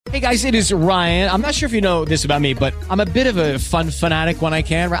Hey guys, it is Ryan. I'm not sure if you know this about me, but I'm a bit of a fun fanatic when I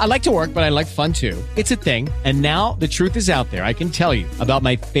can. I like to work, but I like fun too. It's a thing. And now the truth is out there. I can tell you about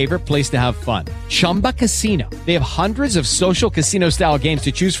my favorite place to have fun. Chumba Casino. They have hundreds of social casino style games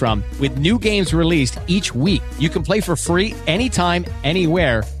to choose from with new games released each week. You can play for free anytime,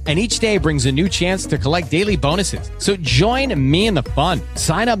 anywhere. And each day brings a new chance to collect daily bonuses. So join me in the fun.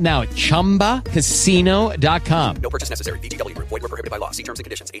 Sign up now at ChumbaCasino.com. No purchase necessary. VGW. Void where prohibited by law. See terms and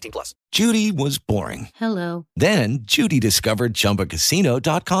conditions. 18+. Judy was boring. Hello. Then Judy discovered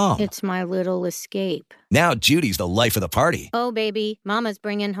ChumbaCasino.com. It's my little escape. Now Judy's the life of the party. Oh, baby, mama's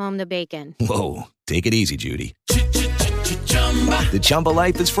bringing home the bacon. Whoa, take it easy, Judy. The Chumba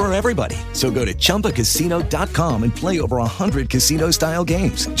life is for everybody. So go to ChumbaCasino.com and play over 100 casino-style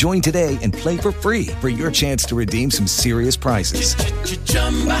games. Join today and play for free for your chance to redeem some serious prizes.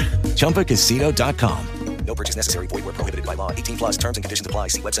 ChumbaCasino.com. No purchase necessary. Void where prohibited by law. 18+. Terms and conditions apply.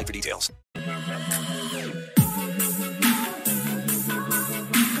 See website for details.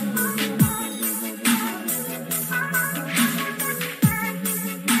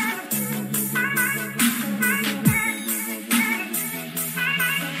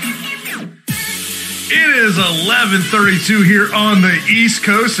 It is 11:32 here on the East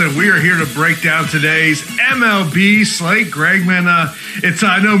Coast, and we are here to break down today's MLB slate. Greg, man, I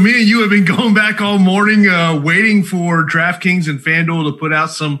know me and you have been going back all morning waiting for DraftKings and FanDuel to put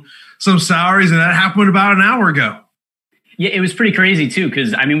out some salaries, and that happened about an hour ago. Yeah, it was pretty crazy too,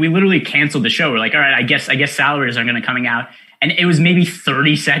 because I mean, we literally canceled the show. We're like, all right, I guess salaries are going to coming out, and it was maybe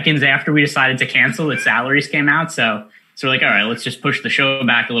 30 seconds after we decided to cancel that salaries came out. So we're like, all right, let's just push the show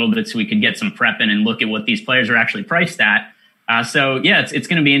back a little bit so we could get some prep in and look at what these players are actually priced at. So yeah, it's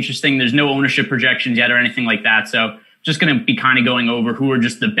going to be interesting. There's no ownership projections yet or anything like that. So just going to be kind of going over who are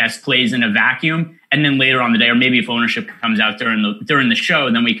just the best plays in a vacuum. And then later on the day, or maybe if ownership comes out during the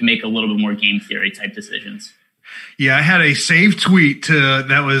show, then we can make a little bit more game theory type decisions. Yeah, I had a saved tweet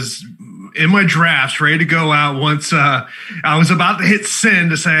that was in my drafts, ready to go out once I was about to hit send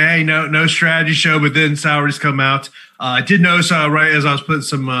to say, hey, no strategy show, but then salaries come out. I did notice right as I was putting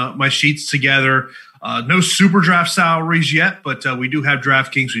some my sheets together, no SuperDraft salaries yet, but we do have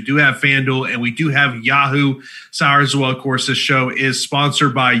DraftKings, we do have FanDuel, and we do have Yahoo salaries as well. Of course, this show is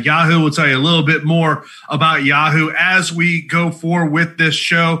sponsored by Yahoo. We'll tell you a little bit more about Yahoo as we go forward with this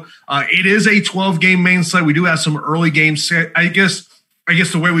show. It is a 12-game main slate. We do have some early games. I guess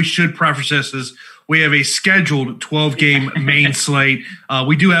the way we should preface this is we have a scheduled 12-game main slate.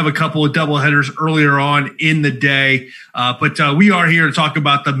 We do have a couple of doubleheaders earlier on in the day, but we are here to talk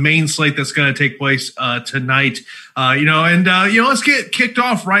about the main slate that's going to take place tonight. Let's get kicked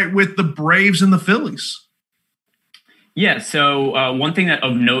off right with the Braves and the Phillies. Yeah, so one thing that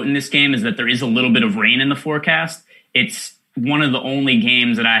of note in this game is that there is a little bit of rain in the forecast. It's one of the only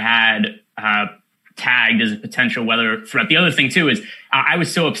games that I had tagged as a potential weather threat. The other thing too is I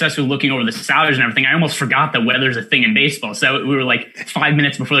was so obsessed with looking over the salaries and everything, I almost forgot that weather's a thing in baseball. So we were like 5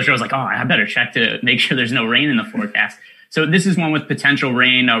 minutes before the show, I was like, oh, I better check to make sure there's no rain in the forecast. So this is one with potential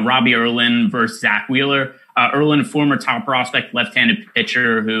rain. Robbie Erlin versus Zach Wheeler. Erlin, former top prospect, left-handed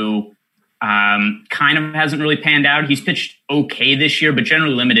pitcher who kind of hasn't really panned out. He's pitched okay this year, but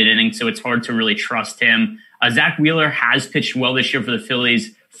generally limited innings, so it's hard to really trust him. Zach Wheeler has pitched well this year for the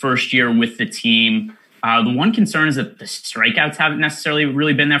Phillies, first year with the team. The one concern is that the strikeouts haven't necessarily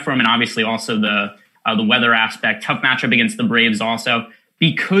really been there for him, and obviously also the weather aspect. Tough matchup against the Braves also.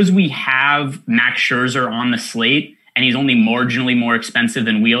 Because we have Max Scherzer on the slate, and he's only marginally more expensive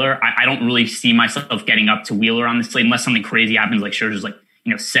than Wheeler, I don't really see myself getting up to Wheeler on the slate unless something crazy happens, like Scherzer's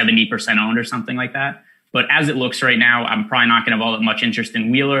 70% owned or something like that. But as it looks right now, I'm probably not going to have all that much interest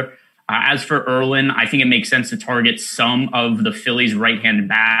in Wheeler. As for Erlin, I think it makes sense to target some of the Phillies' right-handed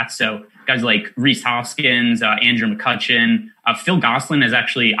bats. So guys like Rhys Hoskins, Andrew McCutchen. Phil Gosselin has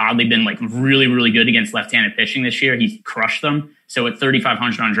actually oddly been really, really good against left-handed pitching this year. He's crushed them. So at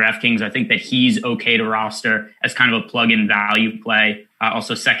 3,500 on DraftKings, I think that he's okay to roster as kind of a plug-in value play.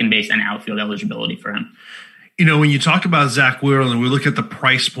 Also second base and outfield eligibility for him. When you talk about Zach Wheeler and we look at the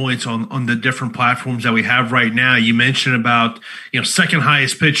price points on the different platforms that we have right now, you mentioned about, second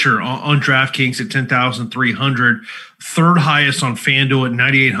highest pitcher on DraftKings at 10,300, third highest on FanDuel at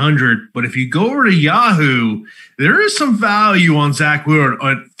 9,800. But if you go over to Yahoo, there is some value on Zach Wheeler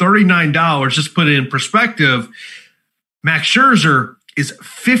at $39. Just put it in perspective. Max Scherzer is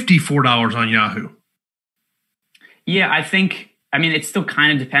 $54 on Yahoo. Yeah, I mean, it still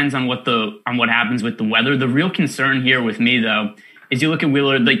kind of depends on what happens with the weather. The real concern here with me, though, is you look at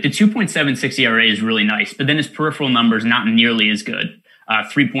Wheeler, the 2.76 ERA is really nice, but then his peripheral numbers not nearly as good.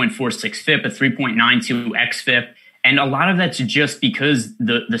 3.46 FIP, a 3.92 xFIP, And a lot of that's just because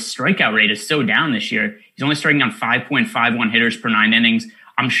the strikeout rate is so down this year. He's only striking on 5.51 hitters per 9 innings.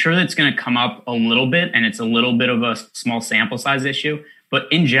 I'm sure that's going to come up a little bit, and it's a little bit of a small sample size issue. But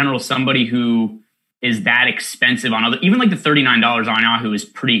in general, somebody who is that expensive on even like the $39 on Yahoo is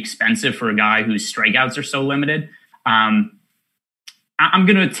pretty expensive for a guy whose strikeouts are so limited. I'm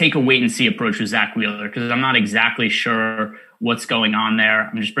going to take a wait and see approach with Zach Wheeler because I'm not exactly sure what's going on there.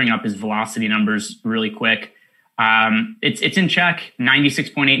 I'm just bringing up his velocity numbers really quick. It's in check,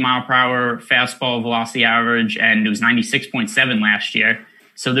 96.8 mile per hour fastball velocity average, and it was 96.7 last year.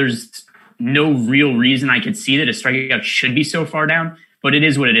 So there's no real reason I could see that a strikeout should be so far down, but it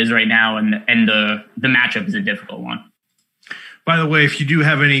is what it is right now, and the matchup is a difficult one. By the way, if you do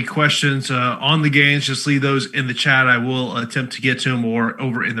have any questions on the games, just leave those in the chat. I will attempt to get to them or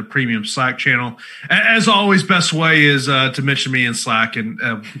over in the premium Slack channel. As always, best way is to mention me in Slack, and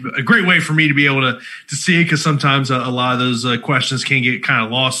a great way for me to be able to see it because sometimes a lot of those questions can get kind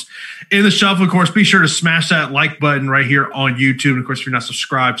of lost in the shuffle. Of course, be sure to smash that like button right here on YouTube. And of course, if you're not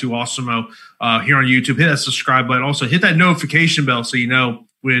subscribed to Awesemo here on YouTube, hit that subscribe button. Also, hit that notification bell so you know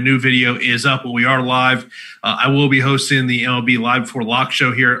when a new video is up, when we are live. I will be hosting the MLB Live Before Lock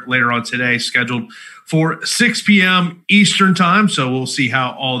show here later on today, scheduled for 6 p.m. Eastern time. So we'll see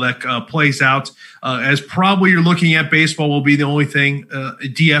how all that plays out. As probably you're looking at, baseball will be the only thing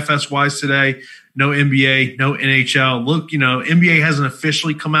DFS-wise today. No NBA, no NHL. Look, NBA hasn't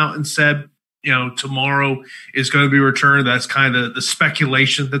officially come out and said, tomorrow is going to be returned. That's kind of the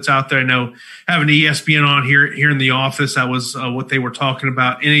speculation that's out there. I know having ESPN on here in the office, that was what they were talking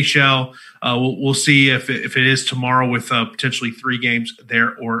about. NHL, we'll see if it is tomorrow with potentially 3 games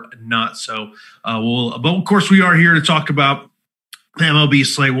there or not. So but of course we are here to talk about the MLB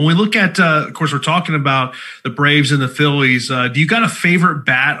slate. When we look at, of course, we're talking about the Braves and the Phillies. Do you got a favorite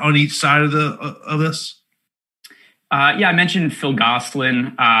bat on each side of this? Yeah, I mentioned Phil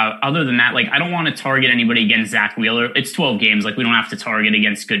Gosselin. Other than that, I don't want to target anybody against Zach Wheeler. It's 12 games. We don't have to target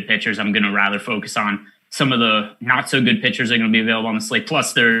against good pitchers. I'm going to rather focus on some of the not so good pitchers that are going to be available on the slate.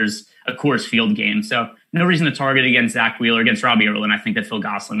 Plus, there's a Coors Field game. So no reason to target against Zach Wheeler. Against Robbie Erlin, I think that Phil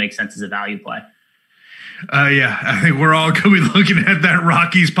Gosselin makes sense as a value play. Yeah, I think we're all going to be looking at that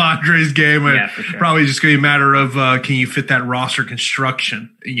Rockies-Padres game. Yeah, for sure. Probably just going to be a matter of can you fit that roster construction,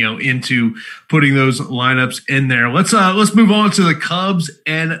 into putting those lineups in there. Let's move on to the Cubs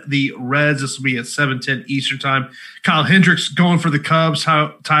and the Reds. This will be at 7:10 Eastern time. Kyle Hendricks going for the Cubs.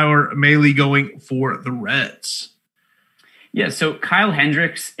 Tyler Mahle going for the Reds. Yeah, so Kyle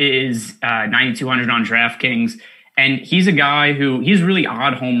Hendricks is 9,200 on DraftKings. And he's a guy he's really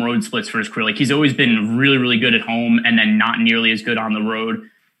odd home road splits for his career. He's always been really, really good at home and then not nearly as good on the road.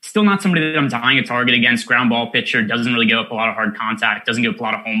 Still not somebody that I'm dying to target against. Ground ball pitcher, doesn't really give up a lot of hard contact, doesn't give up a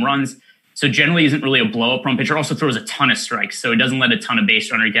lot of home runs. So generally isn't really a blow-up prone pitcher. Also throws a ton of strikes, so he doesn't let a ton of base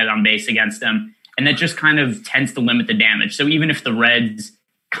runner get on base against him. And that just kind of tends to limit the damage. So even if the Reds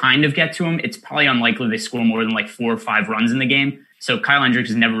kind of get to him, it's probably unlikely they score more than 4 or 5 runs in the game. So Kyle Hendricks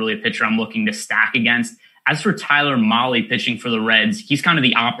is never really a pitcher I'm looking to stack against. As for Tyler Mahle pitching for the Reds, he's kind of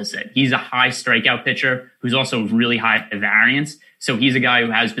the opposite. He's a high strikeout pitcher who's also really high variance. So he's a guy who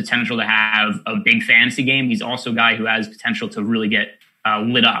has potential to have a big fantasy game. He's also a guy who has potential to really get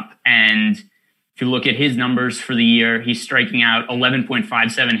lit up. And if you look at his numbers for the year, he's striking out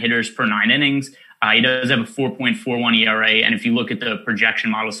 11.57 hitters per 9 innings. He does have a 4.41 ERA. And if you look at the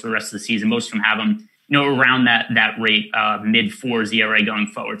projection models for the rest of the season, most of them have him around that rate, mid-4s ERA going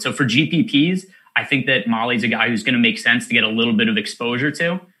forward. So for GPPs, I think that Mahle's a guy who's going to make sense to get a little bit of exposure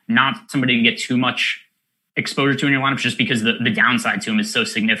to, not somebody to get too much exposure to in your lineup just because the downside to him is so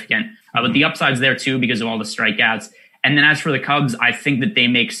significant. But the upside's there too because of all the strikeouts. And then as for the Cubs, I think that they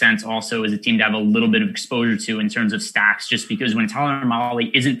make sense also as a team to have a little bit of exposure to in terms of stacks, just because when Tyler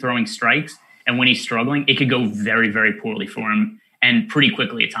Mahle isn't throwing strikes and when he's struggling, it could go very, very poorly for him and pretty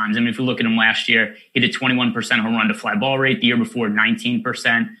quickly at times. I mean, if you look at him last year, he had a 21% home run to fly ball rate. The year before,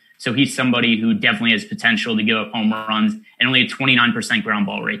 19%. So he's somebody who definitely has potential to give up home runs and only a 29% ground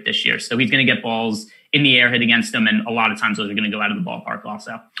ball rate this year. So he's going to get balls in the air hit against him, and a lot of times those are going to go out of the ballpark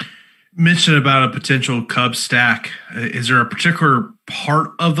also. Mention about a potential Cubs stack. Is there a particular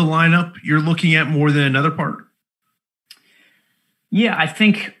part of the lineup you're looking at more than another part? Yeah, I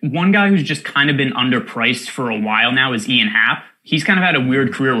think one guy who's just kind of been underpriced for a while now is Ian Happ. He's kind of had a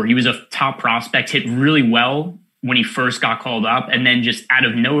weird career where he was a top prospect, hit really well when he first got called up, and then just out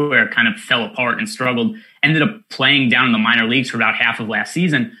of nowhere kind of fell apart and struggled, ended up playing down in the minor leagues for about half of last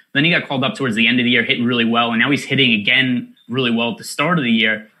season. Then he got called up towards the end of the year, hit really well, and now he's hitting again really well at the start of the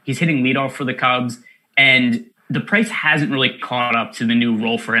year. He's hitting leadoff for the Cubs, and the price hasn't really caught up to the new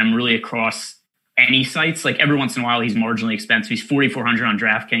role for him really across any sites. Like every once in a while, he's marginally expensive. He's 4,400 on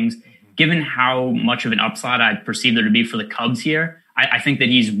DraftKings. Given how much of an upside I perceive there to be for the Cubs here, I think that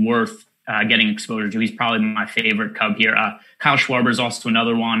he's worth getting exposure to. He's probably my favorite Cub here. Kyle Schwarber is also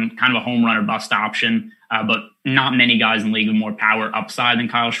another one, kind of a home run or bust option, but not many guys in the league with more power upside than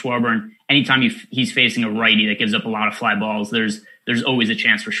Kyle Schwarber. And anytime he's facing a righty that gives up a lot of fly balls, there's always a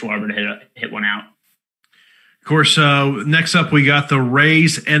chance for Schwarber to hit one out. Of course, next up, we got the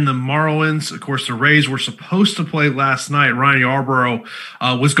Rays and the Marlins. Of course, the Rays were supposed to play last night. Ryan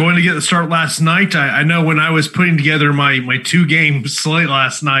Yarbrough was going to get the start last night. I know when I was putting together my 2-game slate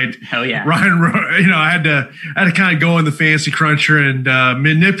last night, hell yeah, Ryan, I had to kind of go in the fancy cruncher and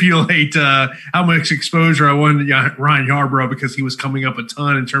manipulate how much exposure I wanted Ryan Yarbrough, because he was coming up a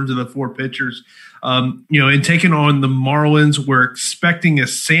ton in terms of the 4 pitchers. In taking on the Marlins, we're expecting a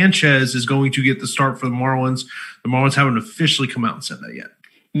Sanchez is going to get the start for the Marlins. The Marlins haven't officially come out and said that yet.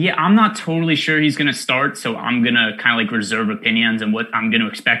 Yeah, I'm not totally sure he's going to start, so I'm going to kind of like reserve opinions on what I'm going to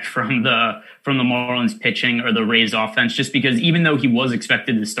expect from the Marlins pitching or the Rays offense, just because even though he was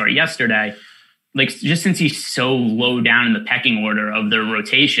expected to start yesterday, like just since he's so low down in the pecking order of their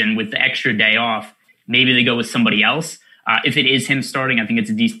rotation with the extra day off, maybe they go with somebody else. If it is him starting, I think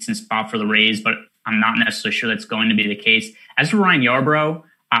it's a decent spot for the Rays, but I'm not necessarily sure that's going to be the case. As for Ryan Yarbrough,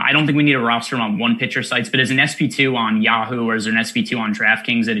 I don't think we need a roster him on one pitcher sites, but as an SP2 on Yahoo or as an SP2 on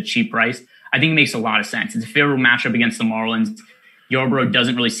DraftKings at a cheap price, I think it makes a lot of sense. It's a favorable matchup against the Marlins. Yarbrough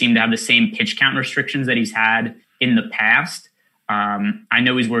doesn't really seem to have the same pitch count restrictions that he's had in the past. I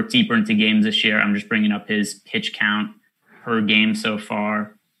know he's worked deeper into games this year. I'm just bringing up his pitch count per game so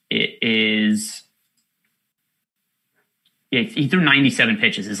far. It is... Yeah, he threw 97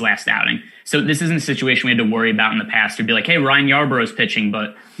 pitches his last outing. So this isn't a situation we had to worry about in the past. To be like, hey, Ryan Yarbrough's pitching,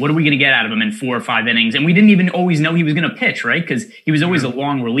 but what are we going to get out of him in 4 or 5 innings? And we didn't even always know he was going to pitch, right? Because he was always a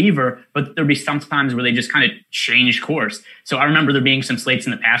long reliever, but there'd be some times where they just kind of changed course. So I remember there being some slates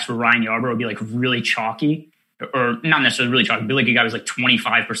in the past where Ryan Yarbrough would be like really chalky, or not necessarily really chalky, but like a guy was like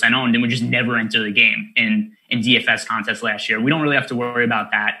 25% owned and would just never enter the game in DFS contests last year. We don't really have to worry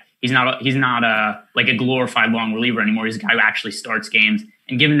about that. He's not like a glorified long reliever anymore. He's a guy who actually starts games.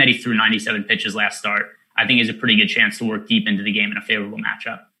 And given that he threw 97 pitches last start, I think he has a pretty good chance to work deep into the game in a favorable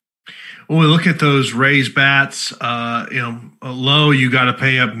matchup. When we look at those Rays bats, low, you got to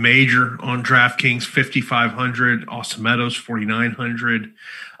pay up major on DraftKings, 5,500, Austin Meadows, 4,900.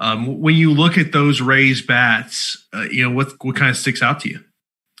 When you look at those Rays bats, what kind of sticks out to you?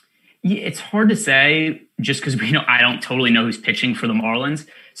 Yeah, it's hard to say just because I don't totally know who's pitching for the Marlins.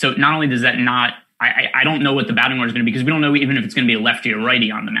 So not only does that not, I don't know what the batting order is going to be because we don't know even if it's going to be a lefty or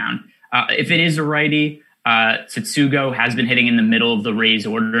righty on the mound. If it is a righty, Tetsugo has been hitting in the middle of the Rays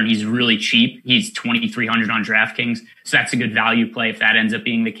order and he's really cheap. He's 2,300 on DraftKings. So that's a good value play if that ends up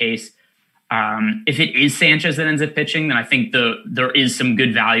being the case. If it is Sanchez that ends up pitching, then I think there is some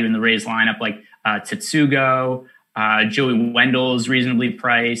good value in the Rays lineup, like Tetsugo, Joey Wendell is reasonably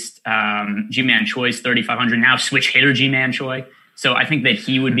priced. Ji-Man Choi's 3,500 now. Switch hitter Ji-Man Choi. So I think that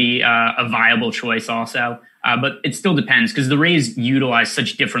he would be a viable choice also. But it still depends because the Rays utilize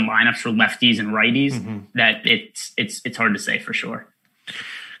such different lineups for lefties and righties that it's hard to say for sure.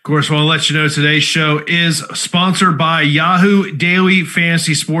 Of course, I want to let you know today's show is sponsored by Yahoo Daily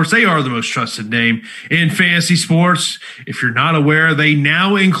Fantasy Sports. They are the most trusted name in fantasy sports. If you're not aware, they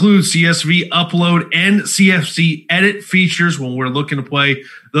now include CSV upload and CFC edit features when we're looking to play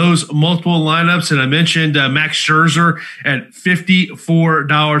those multiple lineups. And I mentioned Max Scherzer at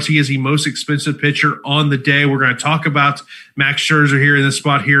 $54. He is the most expensive pitcher on the day. We're going to talk about Max Scherzer here in this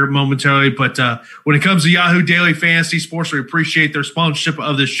spot here momentarily. But when it comes to Yahoo Daily Fantasy Sports, we appreciate their sponsorship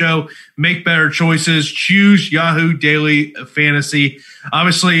of the show. Make better choices. Choose Yahoo Daily Fantasy.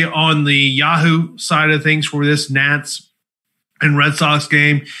 Obviously, on the Yahoo side of things for this Nats and Red Sox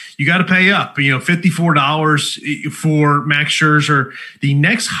game, you got to pay up. $54 for Max Scherzer. The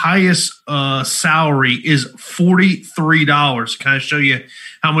next highest salary is $43. Kind of show you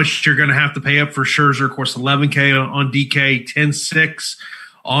how much you're going to have to pay up for Scherzer. Of course, $11K on DK, $10,600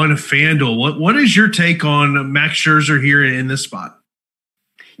 on FanDuel. What is your take on Max Scherzer here in this spot?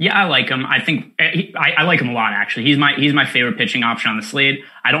 Yeah, I like him. I think I like him a lot, actually. He's my favorite pitching option on the slate.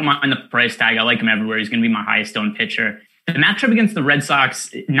 I don't mind the price tag. I like him everywhere. He's going to be my highest owned pitcher. The matchup against the Red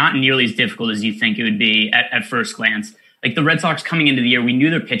Sox, not nearly as difficult as you think it would be at first glance. Like the Red Sox coming into the year, we knew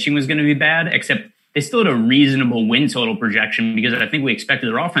their pitching was going to be bad, except they still had a reasonable win total projection because I think we expected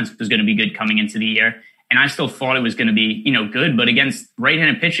their offense was going to be good coming into the year. And I still thought it was going to be, good, but against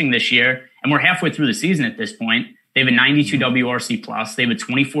right-handed pitching this year, and we're halfway through the season at this point, They have a 92 WRC plus. They have a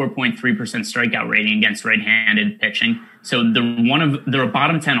 24.3% strikeout rating against right-handed pitching. So they're a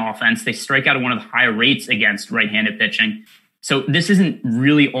bottom 10 offense. They strike out at one of the higher rates against right-handed pitching. So this isn't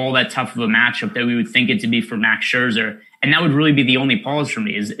really all that tough of a matchup that we would think it to be for Max Scherzer. And that would really be the only pause for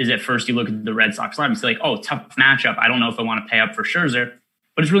me is at first you look at the Red Sox line and say like, oh, tough matchup. I don't know if I want to pay up for Scherzer,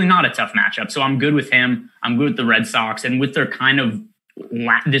 but it's really not a tough matchup. So I'm good with him. I'm good with the Red Sox. And with their kind of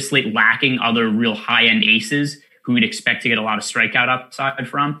this slate lacking other real high-end aces who we'd expect to get a lot of strikeout upside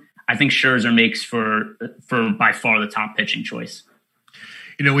from, I think Scherzer makes for by far the top pitching choice.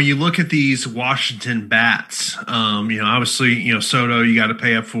 When you look at these Washington bats, obviously, Soto, you got to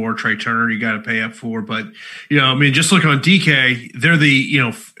pay up for. Trey Turner, you got to pay up for. But, just look on DK, they're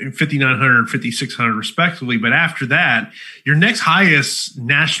the, 5,900 and 5,600 respectively. But after that, your next highest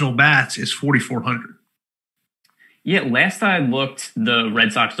national bats is 4,400. Yeah, last I looked, the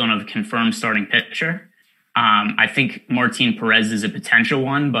Red Sox don't have a confirmed starting pitcher. I think Martin Perez is a potential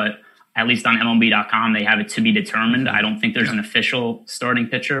one, but at least on MLB.com, they have it to be determined. I don't think there's an official starting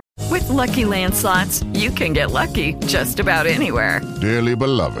pitcher. With Lucky Land Slots, you can get lucky just about anywhere. Dearly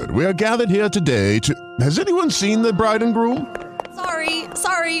beloved, we are gathered here today to... Has anyone seen the bride and groom?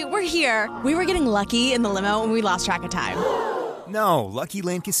 Sorry, we're here. We were getting lucky in the limo and we lost track of time. No, Lucky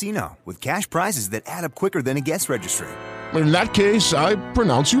Land Casino, with cash prizes that add up quicker than a guest registry. In that case, I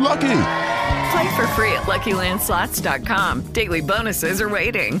pronounce you lucky. Play for free at LuckyLandSlots.com. Daily bonuses are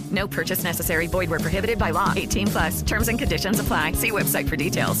waiting. No purchase necessary. Void where prohibited by law. 18+. Terms and conditions apply. See website for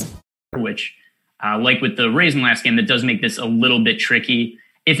details. Which, like with the Rays in last game, that does make this a little bit tricky.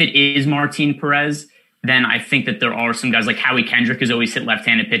 If it is Martin Perez, then I think that there are some guys like Howie Kendrick has always hit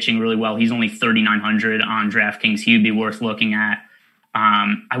left-handed pitching really well. He's only 3,900 on DraftKings. He would be worth looking at.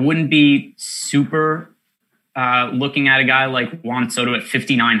 I wouldn't be super looking at a guy like Juan Soto at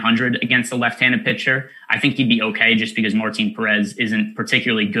 5,900 against a left-handed pitcher. I think he'd be okay just because Martin Perez isn't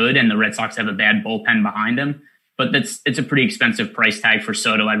particularly good and the Red Sox have a bad bullpen behind him. But it's a pretty expensive price tag for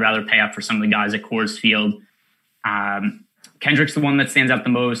Soto. I'd rather pay up for some of the guys at Coors Field. Kendrick's the one that stands out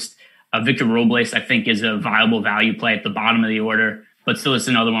the most. Victor Robles, I think, is a viable value play at the bottom of the order. But still, it's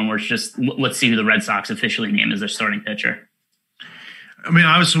another one where it's just, let's see who the Red Sox officially name as their starting pitcher.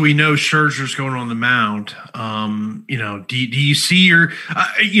 Obviously, we know Scherzer's going on the mound. Do you see your?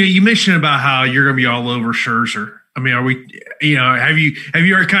 You mentioned about how you're going to be all over Scherzer. Are we? Have you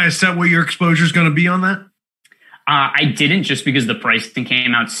already kind of set what your exposure is going to be on that? I didn't, just because the pricing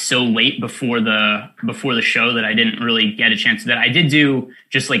came out so late before the show that I didn't really get a chance to that. I did do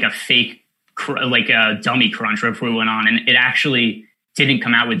just like a fake, like a dummy crunch before we went on, and it actually didn't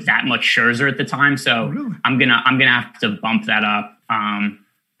come out with that much Scherzer at the time. So really? I'm gonna have to bump that up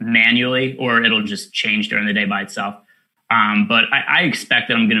manually, or it'll just change during the day by itself. But I expect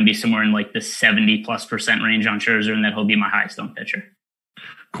that I'm going to be somewhere in like the 70+% range on Scherzer, and that he'll be my highest owned pitcher.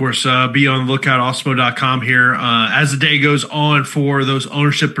 Of course, be on the lookout, Awesemo.com here as the day goes on for those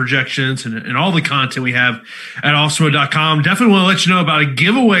ownership projections and all the content we have at Awesemo.com. Definitely want to let you know about a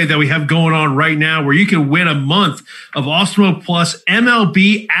giveaway that we have going on right now where you can win a month of Awesemo Plus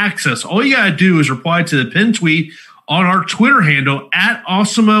MLB access. All you got to do is reply to the pinned tweet on our Twitter handle at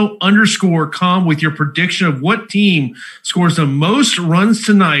Awesemo_com with your prediction of what team scores the most runs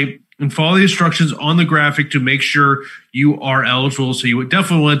tonight, and follow the instructions on the graphic to make sure you are eligible. So you would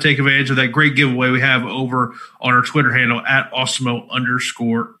definitely want to take advantage of that great giveaway we have over on our Twitter handle at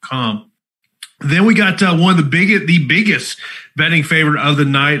Awesemo_com. Then we got one of the biggest betting favorite of the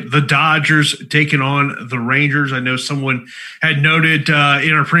night, the Dodgers taking on the Rangers. I know someone had noted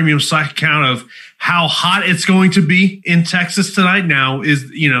in our premium Slack account of how hot it's going to be in Texas tonight. Now is,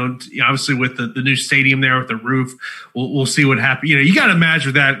 obviously with the new stadium there with the roof, we'll see what happens. You got to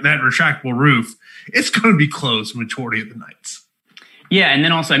imagine that retractable roof, it's going to be closed majority of the nights. Yeah, and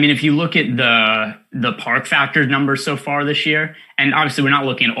then also, if you look at the park factor numbers so far this year, and obviously we're not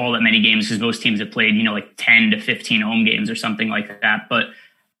looking at all that many games because most teams have played, like 10 to 15 home games or something like that. But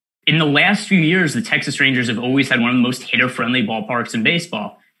in the last few years, the Texas Rangers have always had one of the most hitter-friendly ballparks in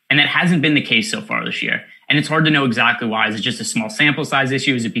baseball, and that hasn't been the case so far this year. And it's hard to know exactly why. Is it just a small sample size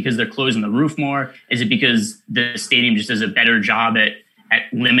issue? Is it because they're closing the roof more? Is it because the stadium just does a better job at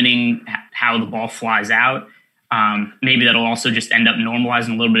limiting how the ball flies out? Maybe that'll also just end up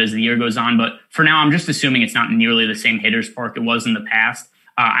normalizing a little bit as the year goes on. But for now, I'm just assuming it's not nearly the same hitter's park it was in the past.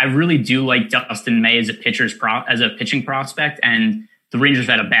 I really do like Dustin May as a pitching prospect. And the Rangers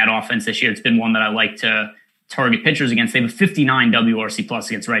have had a bad offense this year. It's been one that I like to target pitchers against. They have a 59 WRC plus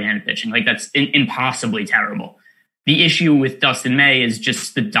against right-handed pitching. Like, that's impossibly terrible. The issue with Dustin May is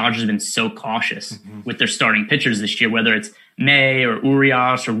just the Dodgers have been so cautious with their starting pitchers this year, whether it's May or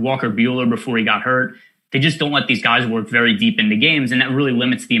Urias or Walker Buehler before he got hurt. they just don't let these guys work very deep into games, and that really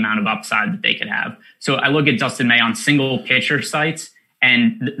limits the amount of upside that they could have. So I look at Dustin May on single pitcher sites,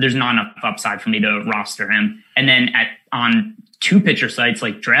 and there's not enough upside for me to roster him. And then on two pitcher sites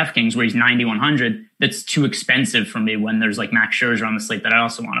like DraftKings, where he's 9,100, that's too expensive for me when there's like Max Scherzer on the slate that I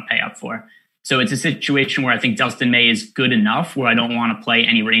also want to pay up for. So it's a situation where I think Dustin May is good enough where I don't want to play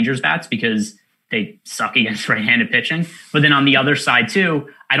any Rangers bats because they suck against right-handed pitching. But then on the other side too,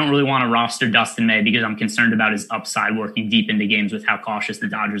 I don't really want to roster Dustin May because I'm concerned about his upside working deep into games with how cautious the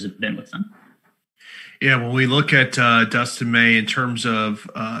Dodgers have been with him. Yeah, when we look at Dustin May in terms of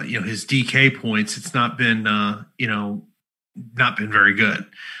his DK points, it's not been not been very good.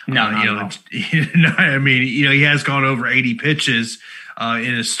 No, I mean, he has gone over 80 pitches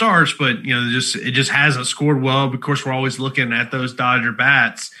in his starts, but it just hasn't scored well. Of course, we're always looking at those Dodger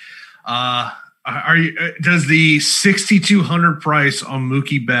bats. Does the 6,200 price on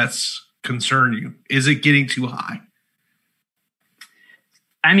Mookie Betts concern you? Is it getting too high?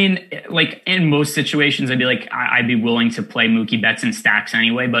 I mean, like in most situations, I'd be willing to play Mookie Betts in stacks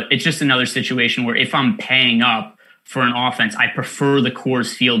anyway, but it's just another situation where if I'm paying up for an offense, I prefer the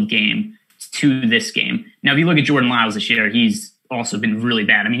Coors Field game to this game. Now, if you look at Jordan Lyles this year, he's also been really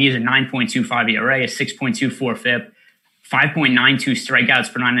bad. I mean, he has a 9.25 ERA, a 6.24 FIP, 5.92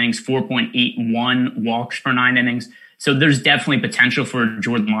 strikeouts per 9 innings, 4.81 walks per 9 innings. So there's definitely potential for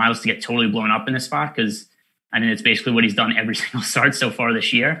Jordan Lyles to get totally blown up in this spot because I mean, it's basically what he's done every single start so far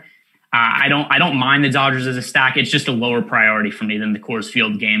this year. I don't mind the Dodgers as a stack. It's just a lower priority for me than the Coors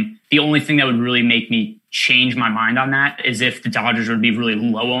Field game. The only thing that would really make me change my mind on that is if the Dodgers would be really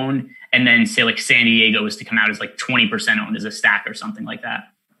low owned and then say like San Diego was to come out as like 20% owned as a stack or something like that.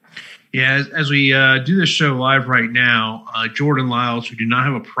 Yeah, as we do this show live right now, Jordan Lyles, we do not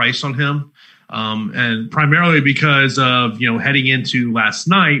have a price on him. And primarily because of, heading into last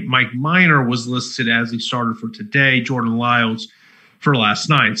night, Mike Minor was listed as the starter for today, Jordan Lyles for last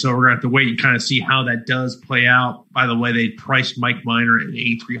night. So we're going to have to wait and kind of see how that does play out. By the way, they priced Mike Minor at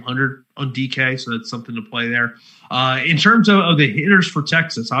 8,300 on DK, so that's something to play there. In terms of the hitters for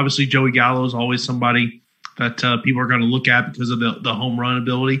Texas, obviously Joey Gallo is always somebody that people are going to look at because of the home run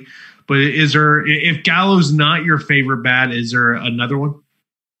ability. But if Gallo's not your favorite bat, is there another one?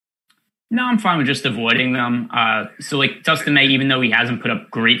 No, I'm fine with just avoiding them. So like Dustin May, even though he hasn't put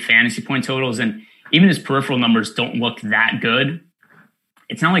up great fantasy point totals and even his peripheral numbers don't look that good,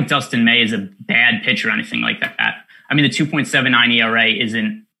 it's not like Dustin May is a bad pitcher or anything like that. I mean, the 2.79 ERA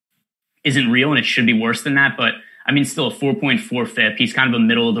isn't real and it should be worse than that. But I mean, still a 4.4 FIP. He's kind of a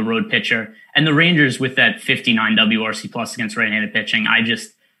middle of the road pitcher. And the Rangers with that 59 WRC plus against right-handed pitching,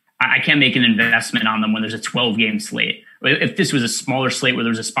 I can't make an investment on them when there's a 12-game slate. If this was a smaller slate where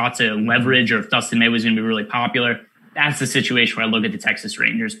there was a spot to leverage or if Dustin May was going to be really popular, that's the situation where I look at the Texas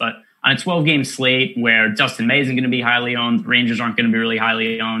Rangers. But on a 12-game slate where Dustin May isn't going to be highly owned, the Rangers aren't going to be really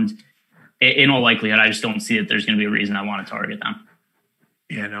highly owned, in all likelihood, I just don't see that there's going to be a reason I want to target them.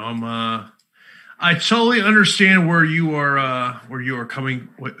 Yeah, no, I totally understand where you are coming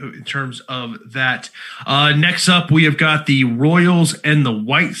in terms of that. Next up, we have got the Royals and the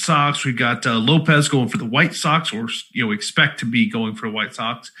White Sox. We've got Lopez going for the White Sox, or expect to be going for the White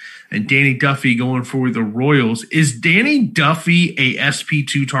Sox, and Danny Duffy going for the Royals. Is Danny Duffy a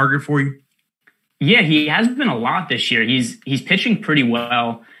SP2 target for you? Yeah, he has been a lot this year. He's pitching pretty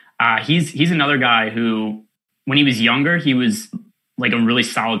well. He's another guy who, when he was younger, he was like a really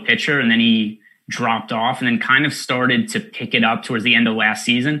solid pitcher, and then he dropped off and then kind of started to pick it up towards the end of last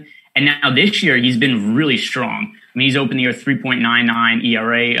season. And now this year, he's been really strong. I mean, he's opened the year 3.99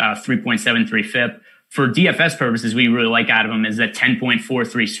 ERA, 3.73 FIP. For DFS purposes, what you really like out of him is that 10.43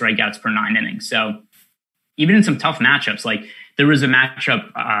 strikeouts per 9 innings. So even in some tough matchups, like there was a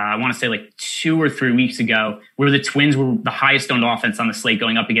matchup, I want to say like 2 or 3 weeks ago, where the Twins were the highest owned offense on the slate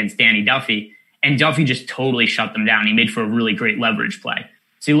going up against Danny Duffy. And Duffy just totally shut them down. He made for a really great leverage play.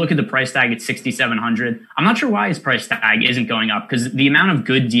 So you look at the price tag at 6,700. I'm not sure why his price tag isn't going up because the amount of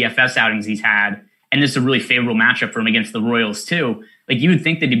good DFS outings he's had, and this is a really favorable matchup for him against the Royals too. Like you would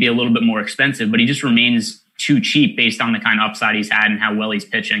think that he'd be a little bit more expensive, but he just remains too cheap based on the kind of upside he's had and how well he's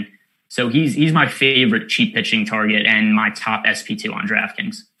pitching. So he's my favorite cheap pitching target and my top SP2 on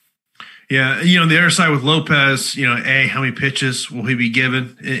DraftKings. Yeah, the other side with Lopez, how many pitches will he be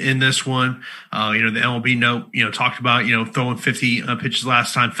given in this one? The MLB note, talked about, throwing 50 pitches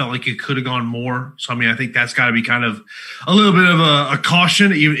last time, felt like it could have gone more. So, I mean, I think that's got to be kind of a little bit of a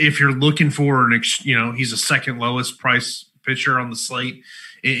caution if you're looking for he's a second lowest price pitcher on the slate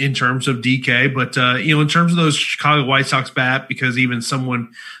in terms of DK. But, in terms of those Chicago White Sox bat, because even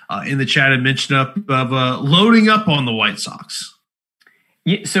someone in the chat had mentioned of loading up on the White Sox.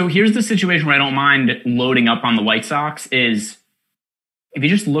 Yeah, so here's the situation where I don't mind loading up on the White Sox is if you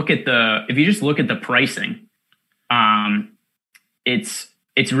just look at the pricing, it's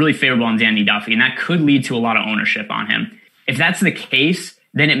really favorable on Danny Duffy, and that could lead to a lot of ownership on him. If that's the case,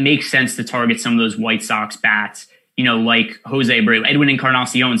 then it makes sense to target some of those White Sox bats, like Jose Abreu. Edwin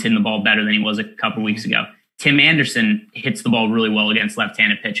Encarnacion's hitting the ball better than he was a couple weeks ago. Tim Anderson hits the ball really well against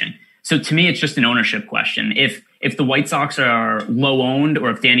left-handed pitching. So to me, it's just an ownership question. If the White Sox are low owned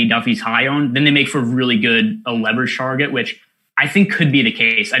or if Danny Duffy's high owned, then they make for really good a leverage target, which I think could be the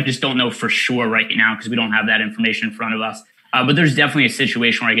case. I just don't know for sure right now because we don't have that information in front of us. But there's definitely a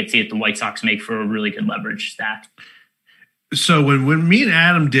situation where I could see if the White Sox make for a really good leverage stack. So when me and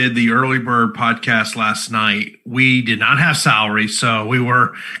Adam did the Early Bird podcast last night, we did not have salary. So we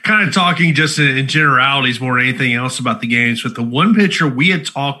were kind of talking just in generalities more than anything else about the games. But the one pitcher we had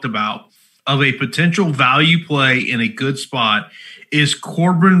talked about of a potential value play in a good spot is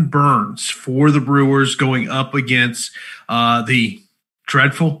Corbin Burns for the Brewers going up against the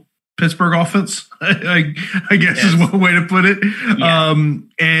dreadful Pittsburgh offense, I guess is one way to put it. Yeah.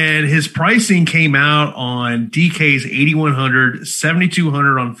 And his pricing came out on DK's 8,100,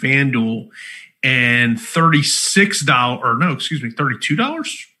 7,200 on FanDuel, and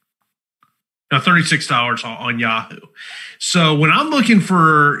 $32. No, $36 on Yahoo. So when I'm looking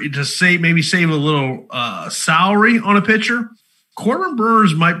to save a little salary on a pitcher, Corbin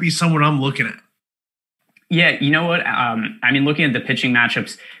Burns might be someone I'm looking at. Yeah, you know what? Looking at the pitching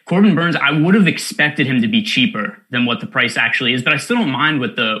matchups, Corbin Burns, I would have expected him to be cheaper than what the price actually is, but I still don't mind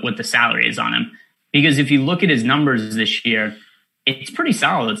what the salary is on him. Because if you look at his numbers this year, it's pretty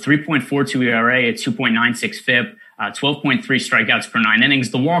solid. 3.42 ERA, a 2.96 FIP, 12.3 strikeouts per 9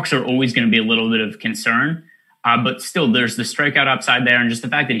 innings. The walks are always going to be a little bit of concern, but still there's the strikeout upside there and just the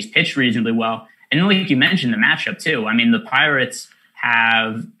fact that he's pitched reasonably well. And like you mentioned, the matchup too. I mean, the Pirates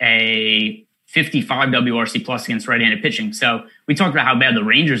have a 55 WRC plus against right-handed pitching. So we talked about how bad the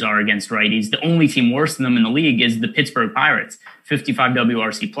Rangers are against righties. The only team worse than them in the league is the Pittsburgh Pirates. 55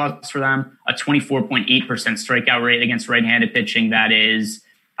 WRC plus for them, a 24.8% strikeout rate against right-handed pitching. That is,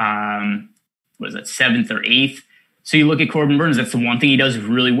 7th or 8th. So you look at Corbin Burns, that's the one thing he does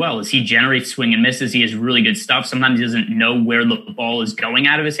really well is he generates swing and misses. He has really good stuff. Sometimes he doesn't know where the ball is going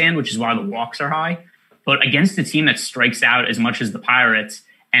out of his hand, which is why the walks are high. But against a team that strikes out as much as the Pirates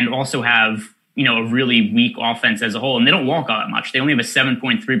and also have a really weak offense as a whole. And they don't walk all that much. They only have a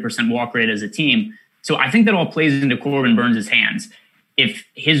 7.3% walk rate as a team. So I think that all plays into Corbin Burns' hands. If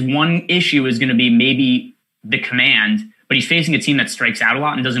his one issue is going to be maybe the command, but he's facing a team that strikes out a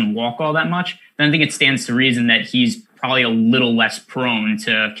lot and doesn't walk all that much, then I think it stands to reason that he's probably a little less prone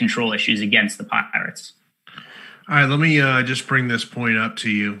to control issues against the Pirates. All right, let me just bring this point up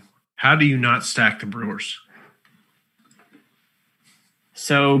to you. How do you not stack the Brewers?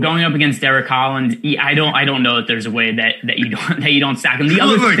 So going up against Derek Holland, I don't know that there's a way that you don't stack him. The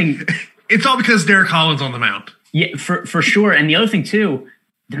other thing, it's all because Derek Holland's on the mound. Yeah, for sure. And the other thing too,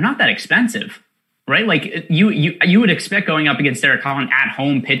 they're not that expensive, right? Like you would expect going up against Derek Holland at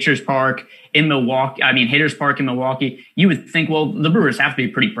home, Pitchers Park in Milwaukee. Hitters Park in Milwaukee. You would think, well, the Brewers have to be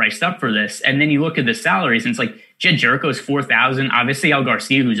pretty priced up for this. And then you look at the salaries, and it's like Jed Jerko's $4,000. Obviously, Al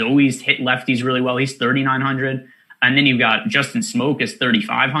Garcia, who's always hit lefties really well, he's $3,900. And then you've got Justin Smoke as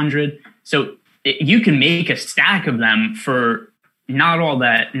 $3,500. So you can make a stack of them for not all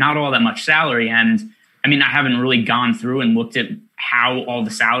that much salary. And I haven't really gone through and looked at how all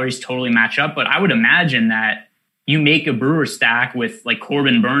the salaries totally match up, but I would imagine that you make a Brewer stack with like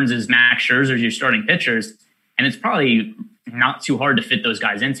Corbin Burns as Max Scherzer as your starting pitchers, and it's probably not too hard to fit those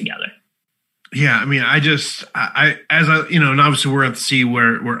guys in together. Yeah, and obviously we're going to see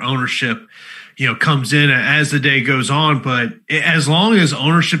where ownership comes in as the day goes on. But as long as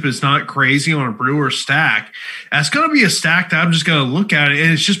ownership is not crazy on a Brewer stack, that's going to be a stack that I'm just going to look at it.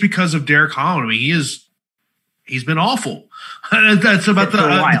 And it's just because of Derek Holland. He's been awful. That's about for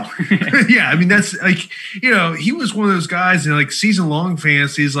a while. Yeah. That's like, he was one of those guys in like season long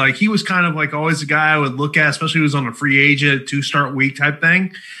fantasies. Like he was kind of like always the guy I would look at, especially when he was on a free agent 2-start week type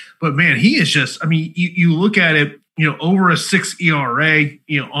thing. But man, he is just, you look at it, over a 6 ERA,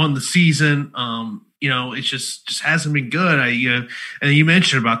 on the season, it just hasn't been good. And you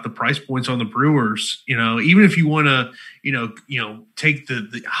mentioned about the price points on the Brewers, even if you want to, take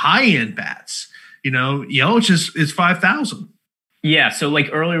the high end bats, Yelich is 5,000. Yeah. So like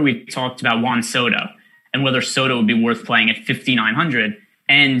earlier we talked about Juan Soto and whether Soto would be worth playing at 5,900.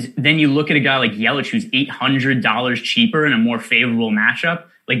 And then you look at a guy like Yelich, who's $800 cheaper in a more favorable matchup.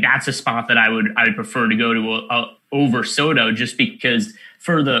 Like that's a spot that I would prefer to go to over Soto, just because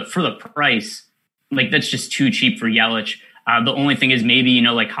for the price, like that's just too cheap for Yelich. The only thing is maybe,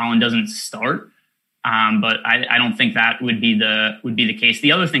 like Colin doesn't start. But I don't think that would be the case.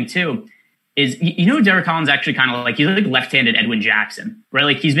 The other thing too is, Derek Collins actually kind of he's like left-handed Edwin Jackson, right?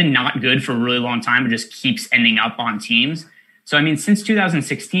 Like he's been not good for a really long time, but just keeps ending up on teams. So, I mean, since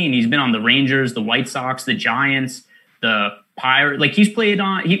 2016, he's been on the Rangers, the White Sox, the Giants, the Pirates. Like he plays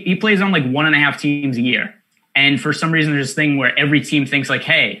on like 1.5 teams a year. And for some reason, there's this thing where every team thinks like,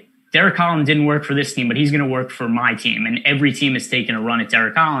 hey, Derek Collins didn't work for this team, but he's going to work for my team. And every team has taken a run at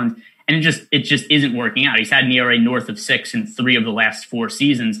Derek Collins. And it just isn't working out. He's had an ERA north of 6 in 3 of the last 4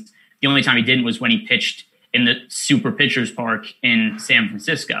 seasons. The only time he didn't was when he pitched in the Super Pitchers Park in San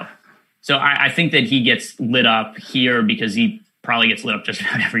Francisco. So I think that he gets lit up here because he probably gets lit up just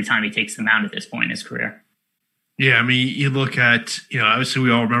about every time he takes the mound at this point in his career. Yeah, I mean, you look at, obviously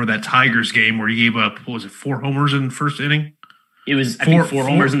we all remember that Tigers game where he gave up, 4 homers in the first inning? It was, I think, 4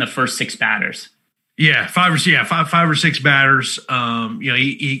 homers in the first 6 batters. Yeah, five or six batters.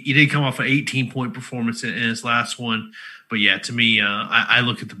 He did come off an 18-point performance in his last one. But yeah, to me, I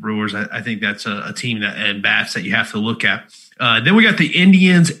look at the Brewers. I think that's a team that and bats that you have to look at. Then we got the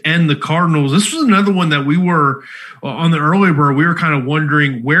Indians and the Cardinals. This was another one that we were on the early bird. We were kind of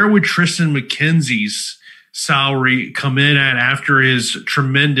wondering, where would Tristan McKenzie's salary come in at after his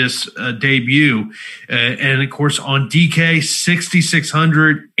tremendous debut? And of course, on DK,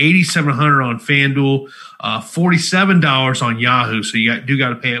 $6,600, $8,700 on FanDuel, $47 on Yahoo. So you got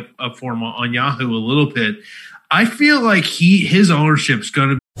to pay up for him on Yahoo a little bit. I feel like his ownership's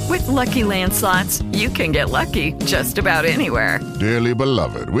going to. With Lucky Land Slots, you can get lucky just about anywhere. Dearly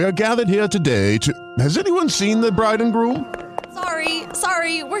beloved, we are gathered here today to. Has anyone seen the bride and groom?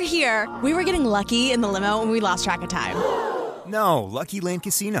 Sorry, we're here. We were getting lucky in the limo and we lost track of time. No, Lucky Land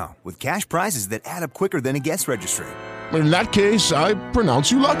Casino, with cash prizes that add up quicker than a guest registry. In that case, I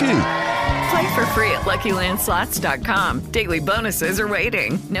pronounce you lucky. Play for free at LuckyLandSlots.com. Daily bonuses are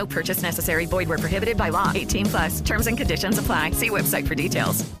waiting. No purchase necessary. Void where prohibited by law. 18+. Terms and conditions apply. See website for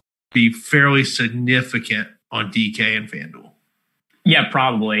details. Be fairly significant on DK and FanDuel. Yeah,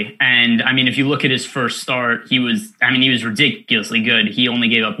 probably. And I mean, if you look at his first start, he was ridiculously good. He only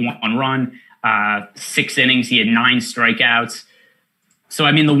gave up 1 run, 6 innings. He had 9 strikeouts. So,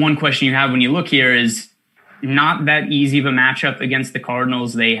 I mean, the one question you have when you look here is not that easy of a matchup against the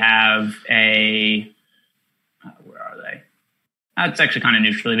Cardinals. They have where are they? It's actually kind of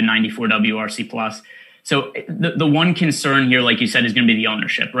neutral. They have a 94 WRC plus. So the one concern here, like you said, is going to be the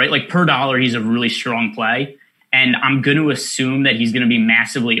ownership, right? Like per dollar, he's a really strong play. And I'm going to assume that he's going to be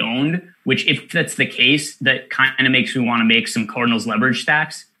massively owned, which if that's the case, that kind of makes me want to make some Cardinals leverage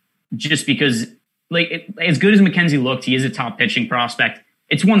stacks just because as good as McKenzie looked, he is a top pitching prospect.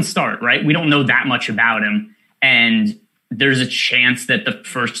 It's 1 start, right? We don't know that much about him. And there's a chance that the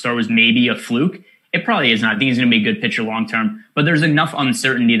first start was maybe a fluke. It probably isn't. I think he's going to be a good pitcher long-term, but there's enough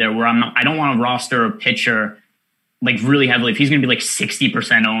uncertainty there where I don't want to roster a pitcher really heavily. If he's going to be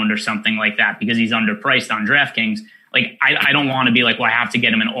 60% owned or something like that because he's underpriced on DraftKings, I don't want to be well, I have to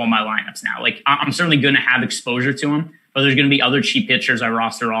get him in all my lineups now. I'm certainly going to have exposure to him, but there's going to be other cheap pitchers I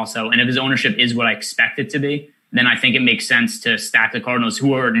roster also. And if his ownership is what I expect it to be, then I think it makes sense to stack the Cardinals,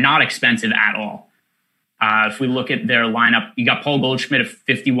 who are not expensive at all. If we look at their lineup, you got Paul Goldschmidt at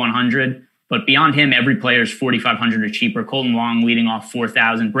 $5,100, but beyond him, every player is $4,500 or cheaper. Colton Wong leading off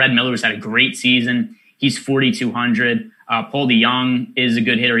 $4,000. Brad Miller's had a great season. He's $4,200. Paul DeYoung is a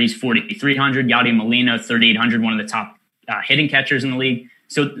good hitter. He's $4,300. Yadier Molina, $3,800, one of the top hitting catchers in the league.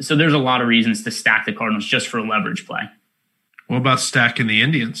 So there's a lot of reasons to stack the Cardinals just for a leverage play. What about stacking the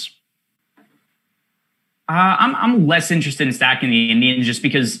Indians? I'm less interested in stacking the Indians just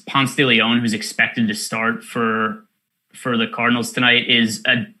because Ponce de Leon, who's expected to start for the Cardinals tonight, is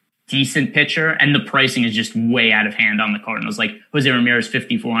a decent pitcher, and the pricing is just way out of hand on the Cardinals. Jose Ramirez,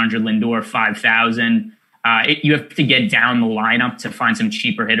 $5,400, Lindor, $5,000. You have to get down the lineup to find some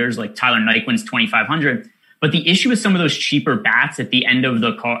cheaper hitters, like Tyler Nyquin's $2,500. But the issue with some of those cheaper bats at the end of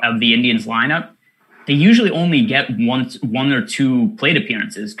the Indians lineup, they usually only get 1 or 2 plate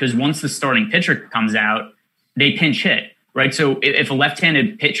appearances because once the starting pitcher comes out, they pinch hit, right? So if a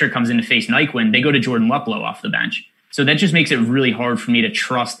left-handed pitcher comes in to face Nyquin, they go to Jordan Luplow off the bench. So that just makes it really hard for me to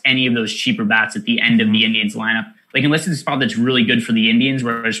trust any of those cheaper bats at the end of the Indians lineup. Unless it's a spot that's really good for the Indians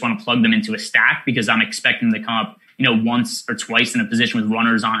where I just want to plug them into a stack because I'm expecting them to come up, once or twice in a position with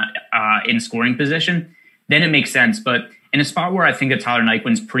runners on in scoring position, then it makes sense. But in a spot where I think that Tyler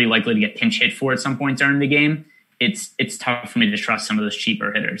Nyquin's pretty likely to get pinch hit for at some point during the game, it's tough for me to trust some of those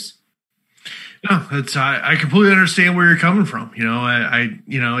cheaper hitters. No, I completely understand where you're coming from.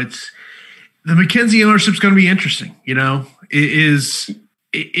 It's the McKenzie ownership's going to be interesting. Is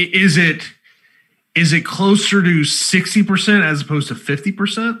it is it closer to 60% as opposed to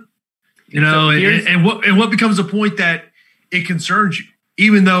 50%? You know, and what becomes a point that it concerns you,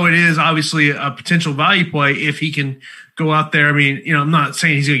 even though it is obviously a potential value play if he can go out there. I mean, you know, I'm not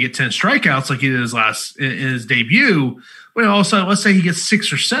saying he's going to get 10 strikeouts like he did in his debut, but also let's say he gets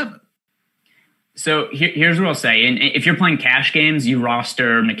 6 or 7. So here's what I'll say. And if you're playing cash games, you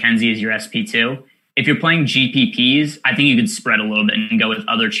roster McKenzie as your SP2. If you're playing GPPs, I think you could spread a little bit and go with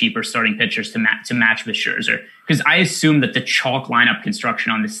other cheaper starting pitchers to match with Scherzer. Because I assume that the chalk lineup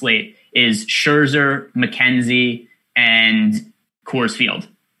construction on the slate is Scherzer, McKenzie, and Coors Field.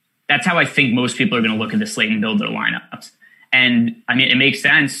 That's how I think most people are going to look at the slate and build their lineups. And I mean, it makes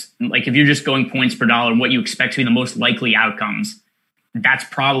sense. Like if you're just going points per dollar, what you expect to be the most likely outcomes, that's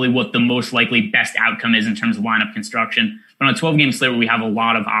probably what the most likely best outcome is in terms of lineup construction. But on a 12-game slate where we have a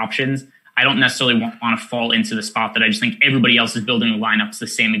lot of options, I don't necessarily want to fall into the spot that I just think everybody else is building the lineups the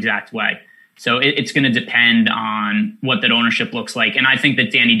same exact way. So it's going to depend on what that ownership looks like. And I think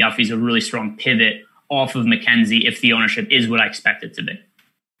that Danny Duffy's a really strong pivot off of McKenzie if the ownership is what I expect it to be.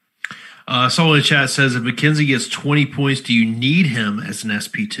 Someone in the chat says, if McKenzie gets 20 points, do you need him as an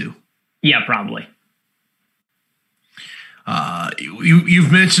SP2? Yeah, probably.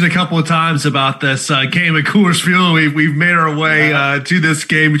 You've mentioned a couple of times about this game at Coors Field. We've made our way to this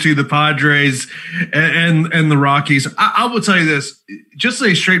game between the Padres and the Rockies. I will tell you this, just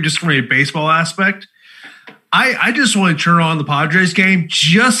from a baseball aspect, I just want to turn on the Padres game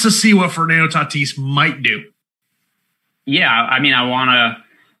just to see what Fernando Tatis might do. Yeah, I mean, I want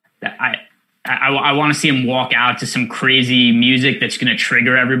to see him walk out to some crazy music that's going to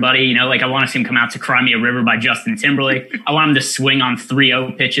trigger everybody. You know, like I want to see him come out to Cry Me a River by Justin Timberlake. I want him to swing on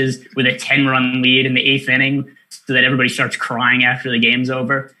 3-0 pitches with a 10-run lead in the 8th inning so that everybody starts crying after the game's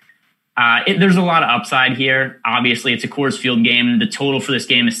over. There's a lot of upside here. Obviously, it's a Coors Field game. The total for this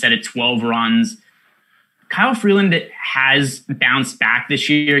game is set at 12 runs. Kyle Freeland has bounced back this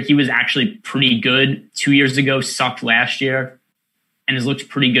year. He was actually pretty good 2 years ago, sucked last year, and has looked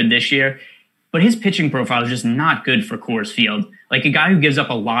pretty good this year. But his pitching profile is just not good for Coors Field. Like a guy who gives up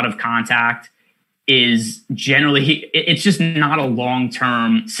a lot of contact is generally, it's just not a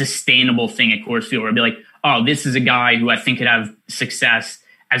long-term sustainable thing at Coors Field where I'd be like, oh, this is a guy who I think could have success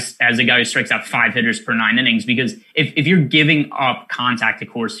as a guy who strikes out 5 hitters per 9 innings. Because if you're giving up contact at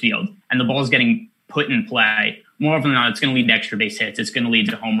Coors Field and the ball is getting put in play, more often than not, it's going to lead to extra base hits. It's going to lead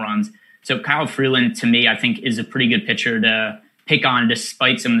to home runs. So Kyle Freeland, to me, I think is a pretty good pitcher to pick on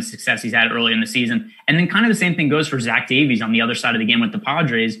despite some of the success he's had early in the season. And then kind of the same thing goes for Zach Davies on the other side of the game with the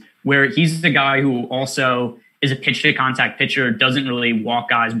Padres, where he's the guy who also is a pitch-to-contact pitcher, doesn't really walk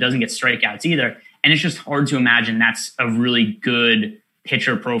guys, doesn't get strikeouts either. And it's just hard to imagine that's a really good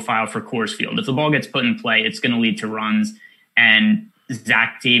pitcher profile for Coors Field. If the ball gets put in play, it's going to lead to runs. And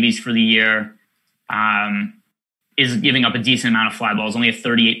Zach Davies for the year is giving up a decent amount of fly balls, only a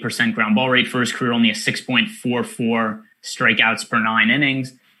 38% ground ball rate for his career, only a 6.44 strikeouts per 9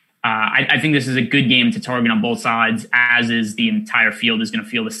 innings. I think this is a good game to target on both sides, as is the entire field is going to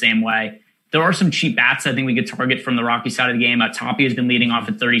feel the same way. There are some cheap bats I think we could target from the Rocky side of the game. Tapia has been leading off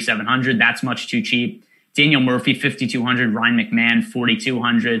at 3,700. That's much too cheap. Daniel Murphy, 5,200. Ryan McMahon,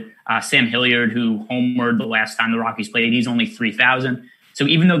 4,200. Sam Hilliard, who homered the last time the Rockies played, he's only 3,000. So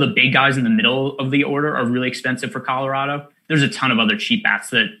even though the big guys in the middle of the order are really expensive for Colorado, there's a ton of other cheap bats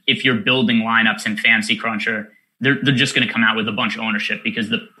that if you're building lineups in Fantasy Cruncher, they're just going to come out with a bunch of ownership because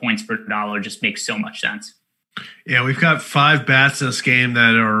the points per dollar just makes so much sense. Yeah, we've got 5 bats in this game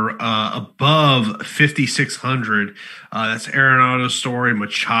that are above 5,600. That's Arenado, Story,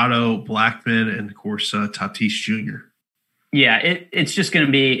 Machado, Blackman, and of course Tatis Jr. Yeah, it's just going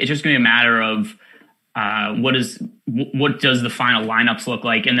to be a matter of what does the final lineups look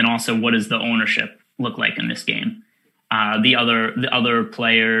like, and then also what does the ownership look like in this game. The other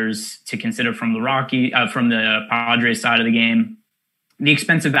players to consider from the Padres side of the game, the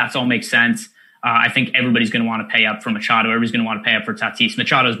expensive bats all make sense. I think everybody's going to want to pay up for Machado. Everybody's going to want to pay up for Tatis.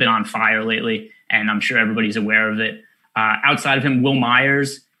 Machado's been on fire lately, and I'm sure everybody's aware of it. Outside of him, Will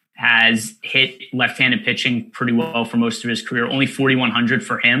Myers has hit left-handed pitching pretty well for most of his career. Only 4,100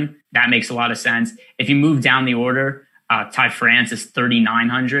 for him. That makes a lot of sense. If you move down the order, Ty France is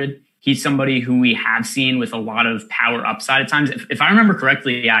 3,900. He's somebody who we have seen with a lot of power upside at times. If I remember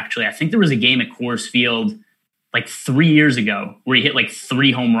correctly, actually, I think there was a game at Coors Field like 3 years ago where he hit like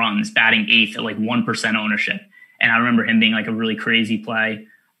 3 home runs, batting 8th at like 1% ownership. And I remember him being like a really crazy play.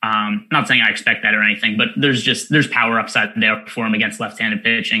 Not saying I expect that or anything, but there's power upside there for him against left-handed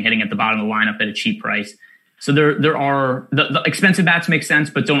pitching, hitting at the bottom of the lineup at a cheap price. So there are the expensive bats make sense,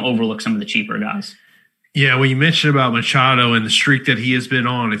 but don't overlook some of the cheaper guys. Yeah, when you mentioned about Machado and the streak that he has been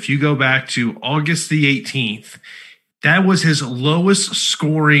on, if you go back to August the 18th, that was his lowest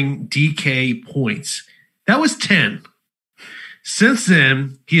scoring DK points. That was 10. Since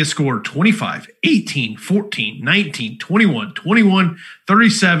then, he has scored 25, 18, 14, 19, 21, 21,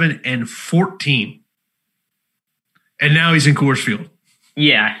 37, and 14. And now he's in Coors Field.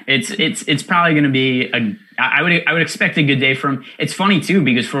 Yeah, it's probably going to be I would expect a good day from him. It's funny too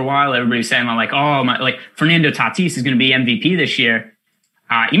because for a while everybody was saying Fernando Tatis is going to be MVP this year.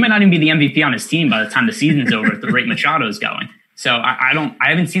 He might not even be the MVP on his team by the time the season's over at the rate Machado is going. So I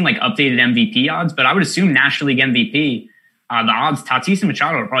haven't seen like updated MVP odds, but I would assume National League MVP the odds Tatis and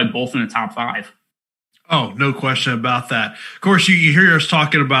Machado are probably both in the top 5. Oh, no question about that. Of course, you hear us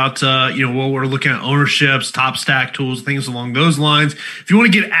talking about, we're looking at ownerships, top stack tools, things along those lines. If you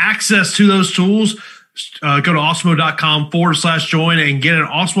want to get access to those tools, go to awesemo.com/join and get an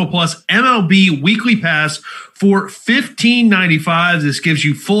Awesemo Plus MLB weekly pass for $15.95. This gives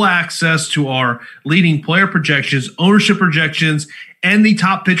you full access to our leading player projections, ownership projections, and the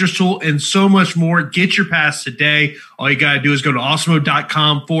top pitchers tool, and so much more. Get your pass today. All you got to do is go to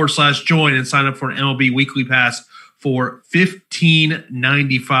awesemo.com/join and sign up for an MLB weekly pass for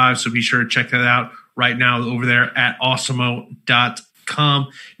 $15.95. So be sure to check that out right now over there at awesemo.com.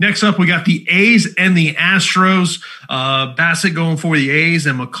 Next up, we got the A's and the Astros. Bassett going for the A's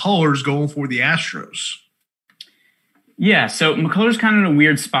and McCullers going for the Astros. Yeah, so McCullers kind of in a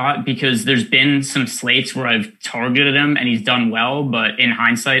weird spot because there's been some slates where I've targeted him and he's done well, but in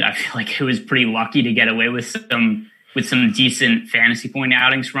hindsight, I feel like it was pretty lucky to get away with some decent fantasy point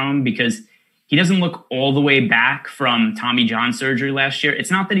outings from him because he doesn't look all the way back from Tommy John surgery last year. It's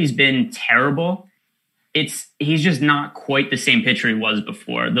not that he's been terrible. He's just not quite the same pitcher he was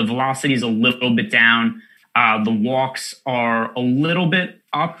before. The velocity is a little bit down. The walks are a little bit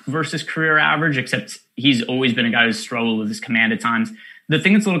up versus career average, except he's always been a guy who's struggled with his command at times. The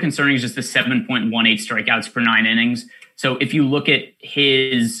thing that's a little concerning is just the 7.18 strikeouts per 9 innings. So if you look at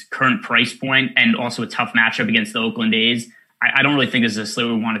his current price point and also a tough matchup against the Oakland A's, I don't really think this is a slate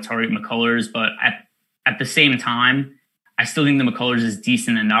we want to target McCullers, but at the same time, I still think the McCullers is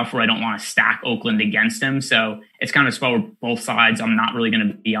decent enough where I don't want to stack Oakland against him. So it's kind of a spot where both sides, I'm not really going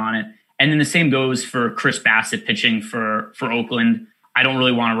to be on it. And then the same goes for Chris Bassett pitching for Oakland. I don't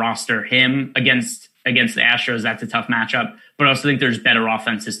really want to roster him against the Astros. That's a tough matchup. But I also think there's better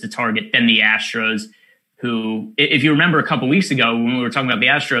offenses to target than the Astros, who, if you remember a couple weeks ago when we were talking about the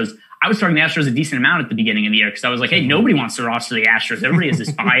Astros, I was targeting the Astros a decent amount at the beginning of the year because I was like, hey, nobody wants to roster the Astros. Everybody has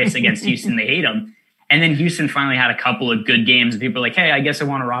this bias against Houston. They hate them. And then Houston finally had a couple of good games. And people were like, hey, I guess I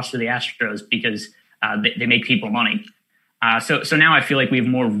want to roster the Astros because they make people money. So now I feel like we have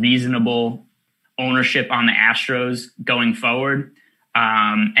more reasonable ownership on the Astros going forward.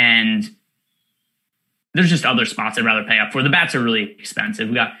 And there's just other spots I'd rather pay up for. The bats are really expensive.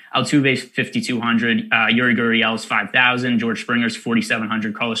 We got Altuve 5,200, Yuri Gurriel's 5,000, George Springer's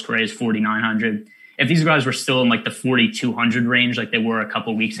 4,700, Carlos Correa's 4,900. If these guys were still in like the 4,200 range, like they were a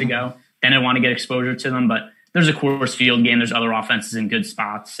couple weeks ago, then I want to get exposure to them. But there's a Coors Field game. There's other offenses in good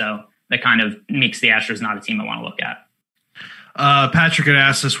spots. So that kind of makes the Astros not a team I want to look at. Patrick had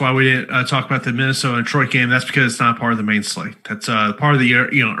asked us why we didn't talk about the Minnesota and Detroit game. That's because it's not part of the main slate. That's part of the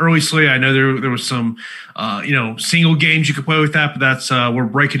early slate. I know there was some single games you could play with that, but that's we're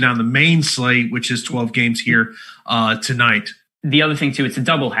breaking down the main slate, which is 12 games here tonight. The other thing too, it's a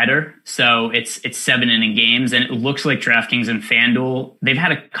doubleheader, so it's 7-inning games, and it looks like DraftKings and FanDuel, they've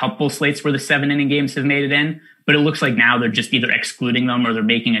had a couple slates where the 7-inning games have made it in, but it looks like now they're just either excluding them or they're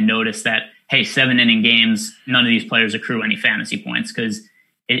making a notice that, hey, 7-inning games, none of these players accrue any fantasy points, because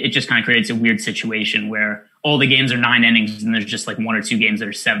it just kind of creates a weird situation where all the games are 9 innings and there's just like 1 or 2 games that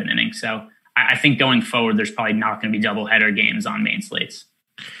are 7 innings. So I think going forward, there's probably not going to be doubleheader games on main slates.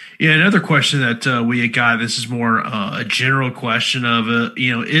 Yeah, another question that we had got, this is more a general question of,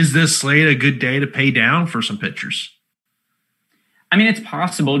 is this slate a good day to pay down for some pitchers? I mean, it's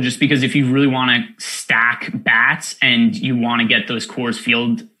possible, just because if you really want to stack bats and you want to get those Coors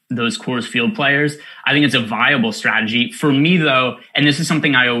Field players, I think it's a viable strategy. For me, though, and this is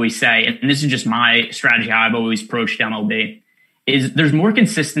something I always say, and this is just my strategy, how I've always approached MLB, is there's more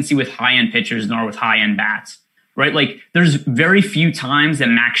consistency with high-end pitchers than there are with high-end bats. Right? Like, there's very few times that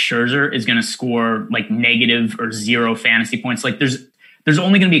Max Scherzer is going to score like negative or 0 fantasy points. Like, there's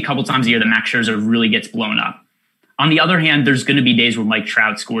only going to be a couple times a year that Max Scherzer really gets blown up. On the other hand, there's going to be days where Mike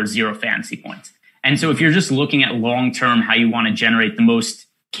Trout scores 0 fantasy points. And so if you're just looking at long-term how you want to generate the most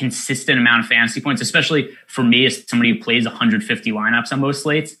consistent amount of fantasy points, especially for me as somebody who plays 150 lineups on most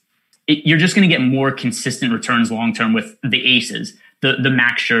slates, you're just going to get more consistent returns long-term with the aces, the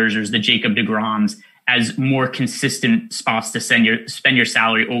Max Scherzers, the Jacob deGroms. as more consistent spots to spend your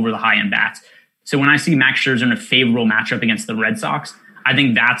salary over the high end bats. So when I see Max Scherzer in a favorable matchup against the Red Sox, I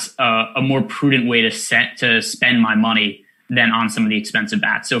think that's a more prudent way to spend my money than on some of the expensive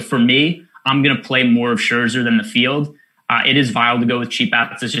bats. So for me, I'm going to play more of Scherzer than the field. It is vile to go with cheap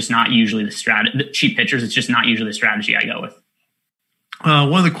bats. It's just not usually the strategy. Cheap pitchers, it's just not usually the strategy I go with.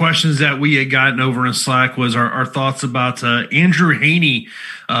 One of the questions that we had gotten over in Slack was our thoughts about Andrew Heaney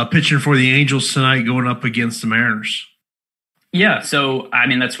pitching for the Angels tonight going up against the Mariners. Yeah, so, I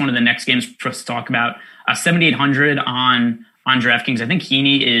mean, that's one of the next games for us to talk about. 7,800 on DraftKings. I think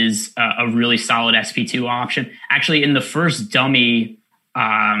Heaney is a really solid SP2 option. Actually, in the first dummy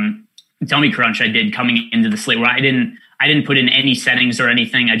crunch I did coming into the slate, where I didn't put in any settings or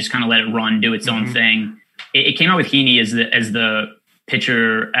anything, I just kind of let it run, do its own thing. It came out with Heaney as the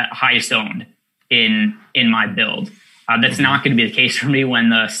pitcher highest owned in my build. That's not going to be the case for me when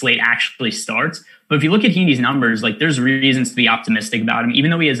the slate actually starts. But if you look at Heaney's numbers, like there's reasons to be optimistic about him.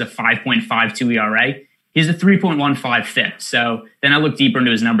 Even though he has a 5.52 ERA, he has a 3.15 FIP. So then I look deeper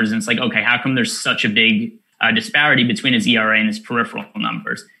into his numbers and it's like, okay, how come there's such a big disparity between his ERA and his peripheral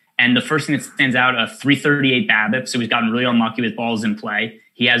numbers? And the first thing that stands out, a 338 BABIP. So he's gotten really unlucky with balls in play.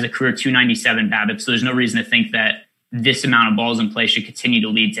 He has a career 297 BABIP. So there's no reason to think that this amount of balls in play should continue to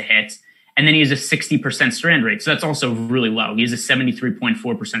lead to hits. And then he has a 60% strand rate. So that's also really low. He has a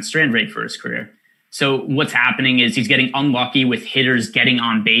 73.4% strand rate for his career. So what's happening is he's getting unlucky with hitters getting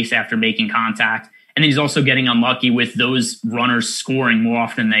on base after making contact. And then he's also getting unlucky with those runners scoring more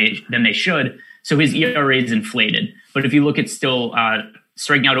often than they should. So his ERA is inflated. But if you look at still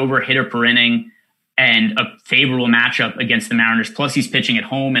striking out over a hitter per inning and a favorable matchup against the Mariners, plus he's pitching at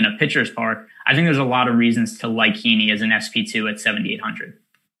home in a pitcher's park, I think there's a lot of reasons to like Heaney as an SP2 at 7,800.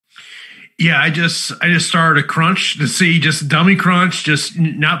 Yeah, I just started a crunch to see just dummy crunch, just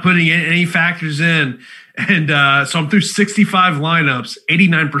not putting any factors in. And so I'm through 65 lineups,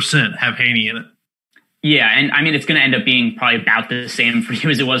 89% have Heaney in it. Yeah, and I mean, it's going to end up being probably about the same for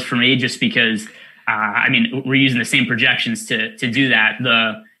you as it was for me, just because, I mean, we're using the same projections to do that.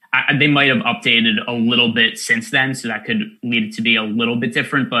 They might have updated a little bit since then, so that could lead it to be a little bit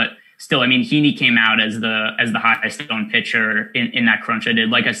different. But still, I mean, Heaney came out as the highest owned pitcher in that crunch I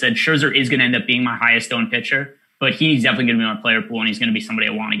did. Like I said, Scherzer is going to end up being my highest owned pitcher, but Heaney's definitely going to be my player pool, and he's going to be somebody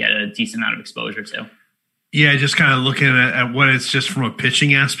I want to get a decent amount of exposure to. Yeah, just kind of looking at what it's just from a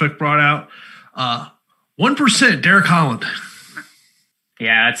pitching aspect brought out. 1% Derek Holland.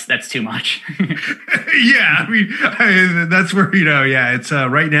 Yeah, that's too much. Yeah, I mean, that's where, it's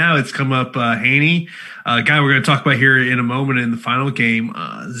right now it's come up Heaney, a guy we're going to talk about here in a moment in the final game,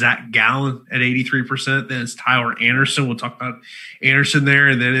 Zach Gallen at 83%. Then it's Tyler Anderson. We'll talk about Anderson there.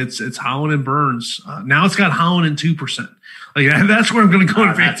 And then it's Holland and Burns. Now it's got Holland and 2%. Like that's where I'm going to go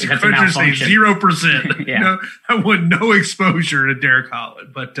in fantasy cruncher, say 0%. Yeah. I want no exposure to Derek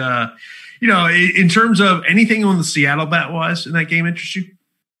Holland. But, in terms of anything on the Seattle bat wise in that game interest you?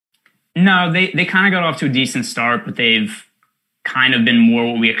 No, they kind of got off to a decent start, but they've kind of been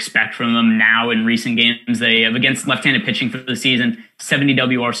more what we expect from them now in recent games. They have against left-handed pitching for the season, 70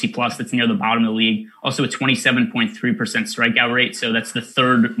 WRC plus, that's near the bottom of the league. Also a 27.3% strikeout rate. So that's the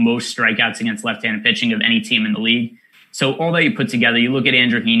third most strikeouts against left-handed pitching of any team in the league. So all that you put together, you look at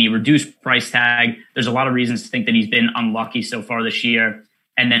Andrew Heaney, reduced price tag. There's a lot of reasons to think that he's been unlucky so far this year.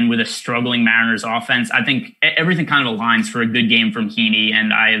 And then with a struggling Mariners offense, I think everything kind of aligns for a good game from Heaney,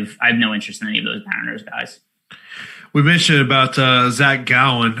 and I have no interest in any of those Mariners guys. We mentioned about Zach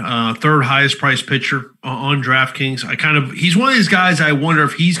Gallen, third highest priced pitcher on DraftKings. He's one of these guys I wonder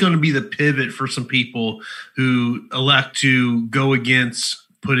if he's going to be the pivot for some people who elect to go against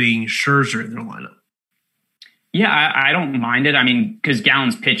putting Scherzer in their lineup. Yeah, I don't mind it. I mean, because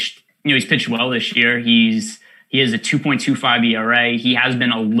Gallen's pitched, he's pitched well this year. He has a 2.25 ERA. He has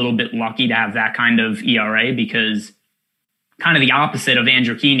been a little bit lucky to have that kind of ERA because kind of the opposite of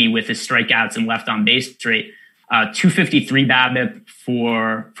Andrew Heaney with his strikeouts and left on base rate. 253 BABIP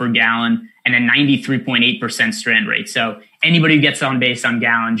for Gallen and a 93.8% strand rate. So anybody who gets on base on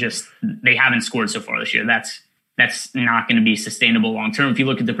Gallen, they haven't scored so far this year. That's not going to be sustainable long term. If you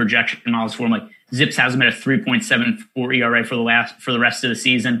look at the projection models for him, like Zips has him at a 3.74 ERA for the rest of the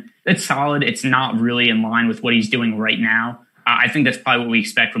season. That's solid. It's not really in line with what he's doing right now. I think that's probably what we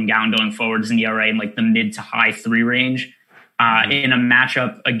expect from Gallen going forward, is an ERA in like the mid to high 3 range. In a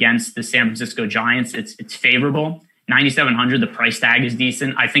matchup against the San Francisco Giants, it's favorable. 9,700, the price tag is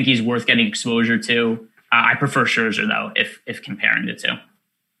decent. I think he's worth getting exposure to. I prefer Scherzer though, if comparing the two.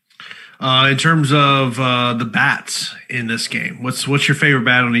 In terms of the bats in this game, what's your favorite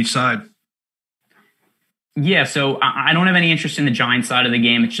bat on each side? Yeah, so I don't have any interest in the Giants side of the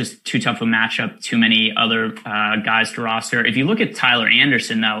game. It's just too tough a matchup, too many other guys to roster. If you look at Tyler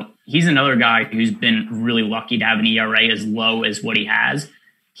Anderson, though, he's another guy who's been really lucky to have an ERA as low as what he has.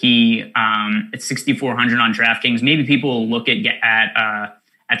 He at 6,400 on DraftKings. Maybe people will look at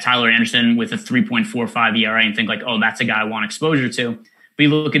Tyler Anderson with a 3.45 ERA and think like, oh, that's a guy I want exposure to. But you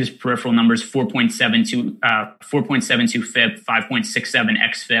look at his peripheral numbers: 4.72 FIP, 5.67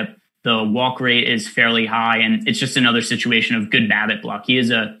 xFIP. The walk rate is fairly high, and it's just another situation of good BABIP luck. He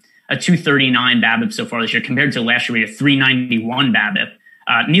is a 239 BABIP so far this year compared to last year, a 391 BABIP.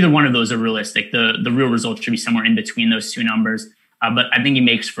 Neither one of those are realistic. The real result should be somewhere in between those two numbers. But I think he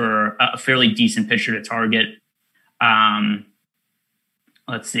makes for a fairly decent pitcher to target.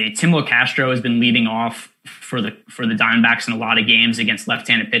 Let's see. Tim LoCastro has been leading off for the Diamondbacks in a lot of games against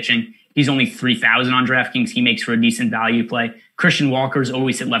left-handed pitching. He's only 3,000 on DraftKings. He makes for a decent value play. Christian Walker's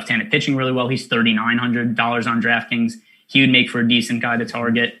always hit left-handed pitching really well. He's $3,900 on DraftKings. He would make for a decent guy to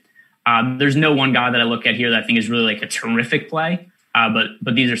target. There's no one guy that I look at here that I think is really like a terrific play.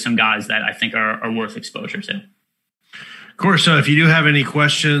 But these are some guys that I think are worth exposure to. Of course, if you do have any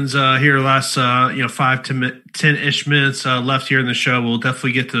questions here, last 5 to 10-ish minutes left here in the show, we'll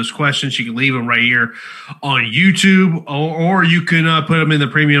definitely get to those questions. You can leave them right here on YouTube, or you can put them in the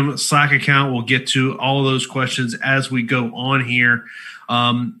premium Slack account. We'll get to all those questions as we go on here.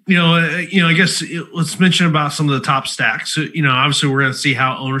 I guess let's mention about some of the top stacks. So, obviously we're going to see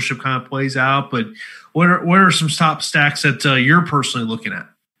how ownership kind of plays out, but what are some top stacks that you're personally looking at?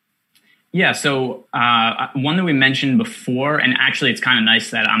 Yeah, so one that we mentioned before, and actually it's kind of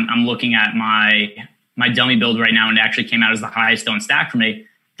nice that I'm looking at my dummy build right now, and it actually came out as the highest owned stack for me.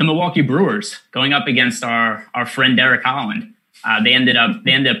 The Milwaukee Brewers going up against our friend Derek Holland. They ended up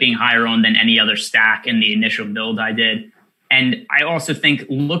being higher owned than any other stack in the initial build I did. And I also think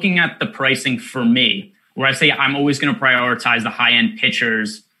looking at the pricing for me, where I say I'm always going to prioritize the high-end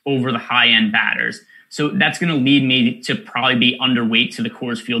pitchers over the high-end batters. So that's going to lead me to probably be underweight to the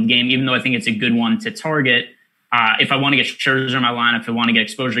Coors Field game, even though I think it's a good one to target. If I want to get Scherzer in my lineup, if I want to get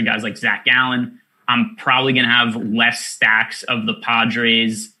exposure to guys like Zach Gallen, I'm probably going to have less stacks of the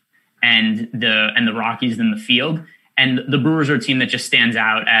Padres and the Rockies than the field. And the Brewers are a team that just stands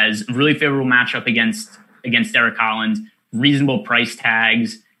out as a really favorable matchup against Derek Holland, reasonable price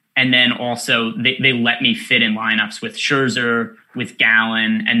tags, and then also they let me fit in lineups with Scherzer, with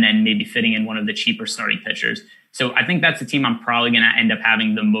Gallen, and then maybe fitting in one of the cheaper starting pitchers. So I think that's the team I'm probably going to end up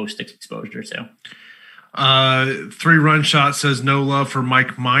having the most exposure to. 3-run shot says no love for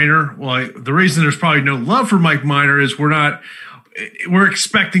Mike Minor. Well, the reason there's probably no love for Mike Minor is we're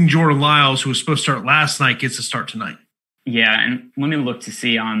expecting Jordan Lyles, who was supposed to start last night, gets to start tonight. Yeah, and let me look to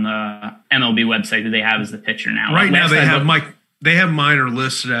see on the MLB website who they have as the pitcher now. Right now they have Minor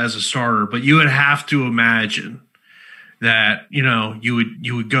listed as a starter, but you would have to imagine that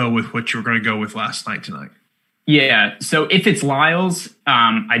you would go with what you were going to go with last night tonight. Yeah, so if it's Lyles,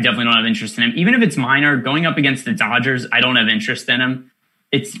 I definitely don't have interest in him. Even if it's Minor going up against the Dodgers, I don't have interest in him.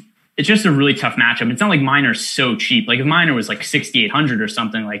 It's just a really tough matchup. It's not like Minor's so cheap. Like if Minor was like 6,800 or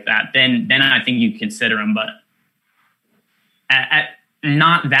something like that, then I think you consider him. But at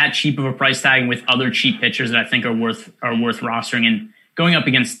not that cheap of a price tag with other cheap pitchers that I think are worth rostering, and going up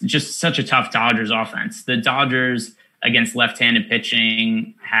against just such a tough Dodgers offense. The Dodgers against left-handed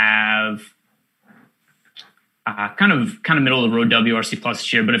pitching have kind of middle of the road WRC plus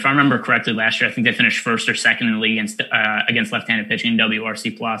this year. But if I remember correctly, last year I think they finished first or second in the league against left-handed pitching in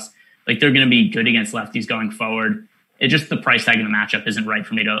WRC plus. Like they're going to be good against lefties going forward. It just the price tag in the matchup isn't right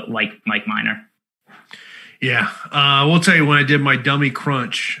for me to like Mike Minor. Yeah, we'll tell you when I did my dummy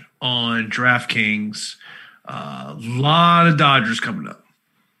crunch on DraftKings, a lot of Dodgers coming up.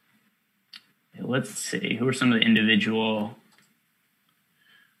 Let's see. Who are some of the individual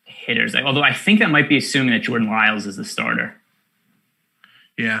hitters? Although I think that might be assuming that Jordan Lyles is the starter.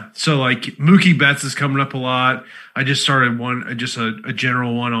 Yeah. So like Mookie Betts is coming up a lot. I just started a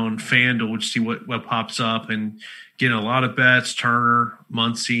general one on FanDuel to see what pops up, and getting a lot of bets: Turner,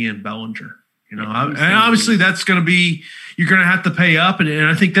 Muncy, and Bellinger. And obviously that's going to be, you're going to have to pay up. And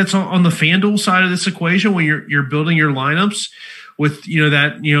I think that's on the FanDuel side of this equation when you're building your lineups with,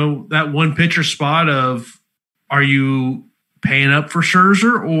 that one pitcher spot of, are you paying up for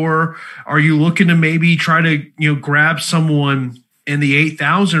Scherzer, or are you looking to maybe try to, grab someone in the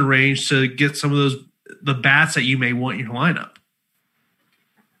 8,000 range to get some of the bats that you may want in your lineup?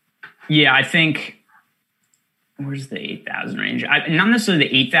 Yeah, I think, where's the 8,000 range? Not necessarily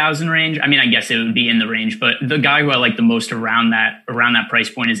the 8,000 range. I mean, I guess it would be in the range, but the guy who I like the most around that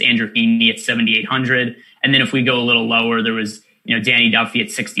price point is Andrew Heaney at 7,800. And then if we go a little lower, there was Danny Duffy at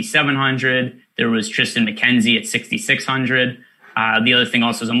 6,700. There was Tristan McKenzie at 6,600. The other thing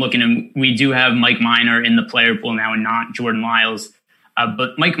also is I'm looking at, we do have Mike Minor in the player pool now and not Jordan Lyles.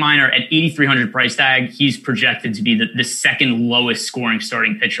 But Mike Minor at 8,300 price tag, he's projected to be the second lowest scoring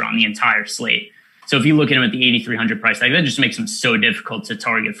starting pitcher on the entire slate. So if you look at him at the 8,300 price tag, that just makes him so difficult to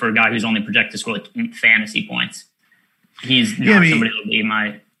target for a guy who's only projected to score like fantasy points. He's not somebody that will be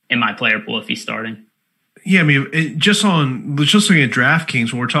in my player pool if he's starting. Yeah, I mean, just looking at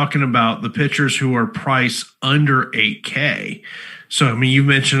DraftKings, when we're talking about the pitchers who are priced under 8K. So, I mean, you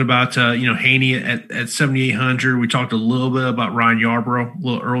mentioned about, Haney at 7,800. We talked a little bit about Ryan Yarbrough a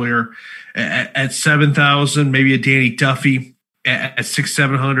little earlier at 7,000, maybe a Danny Duffy at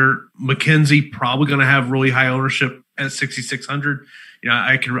 6,700. McKenzie probably going to have really high ownership at 6,600.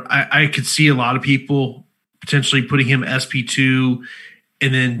 I could see a lot of people potentially putting him SP2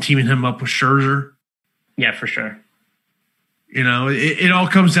 and then teaming him up with Scherzer. Yeah, for sure. It all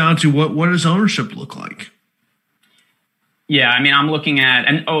comes down to what does ownership look like? Yeah, I mean, I'm looking at,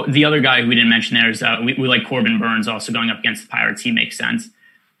 and the other guy who we didn't mention there is we like Corbin Burns also going up against the Pirates. He makes sense.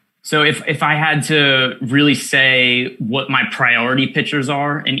 So if I had to really say what my priority pitchers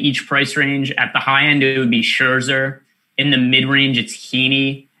are in each price range, at the high end, it would be Scherzer. In the mid range, it's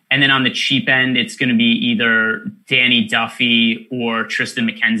Heaney. And then on the cheap end, it's going to be either Danny Duffy or Tristan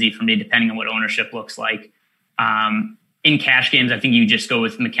McKenzie for me, depending on what ownership looks like. In cash games, I think you just go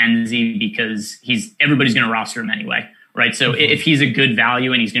with McKenzie because everybody's going to roster him anyway. Right. So if he's a good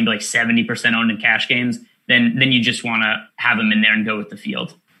value and he's going to be like 70% owned in cash games, then you just want to have him in there and go with the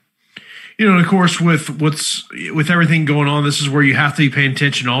field. Of course, with everything going on, this is where you have to be paying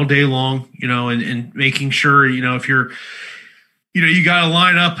attention all day long, and making sure, if you're, you got to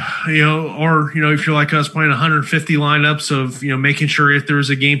line up, or, if you're like us playing 150 lineups of, making sure if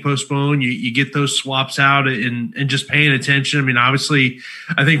there's a game postponed, you get those swaps out and just paying attention. I mean, obviously,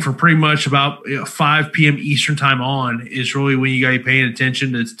 I think from pretty much about 5 p.m. Eastern time on is really when you got to be paying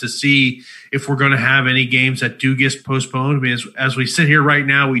attention to see if we're going to have any games that do get postponed. I mean, as we sit here right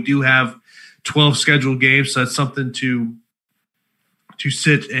now, we do have 12 scheduled games. So that's something to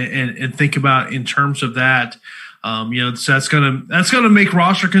sit and think about in terms of that. So that's gonna make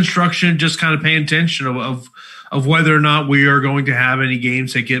roster construction just kind of paying attention of whether or not we are going to have any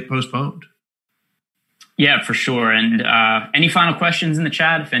games that get postponed. Yeah, for sure. And any final questions in the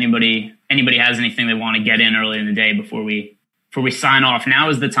chat? If anybody has anything they want to get in early in the day before we sign off, now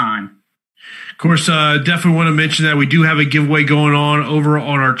is the time. Of course, definitely want to mention that we do have a giveaway going on over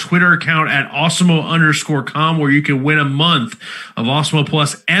on our Twitter account at Awesemo_com, where you can win a month of Awesemo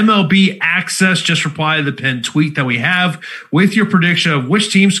Plus MLB access. Just reply to the pinned tweet that we have with your prediction of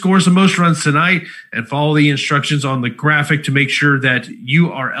which team scores the most runs tonight and follow the instructions on the graphic to make sure that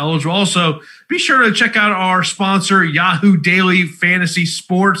you are eligible. Also, be sure to check out our sponsor, Yahoo Daily Fantasy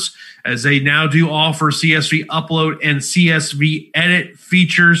Sports, as they now do offer CSV upload and CSV edit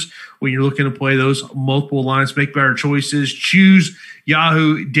features. When you're looking to play those multiple lines, make better choices, choose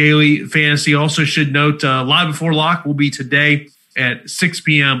Yahoo Daily Fantasy. Also should note, Live Before Lock will be today at 6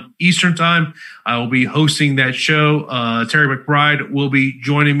 p.m. Eastern Time. I will be hosting that show. Terry McBride will be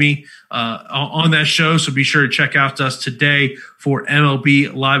joining me on that show, so be sure to check out us today for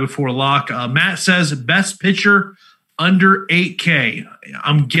MLB Live Before Lock. Matt says best pitcher under 8K.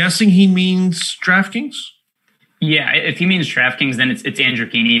 I'm guessing he means DraftKings? Yeah, if he means DraftKings, then it's Andrew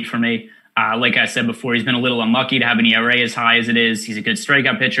Heaney for me. Like I said before, he's been a little unlucky to have an ERA as high as it is. He's a good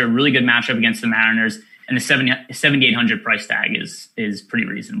strikeout pitcher, really good matchup against the Mariners, and the 7,800 price tag is pretty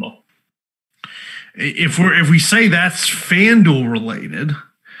reasonable. If we say that's FanDuel related,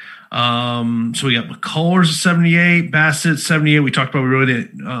 so we got McCullers at 78, Bassett 78. We talked about we really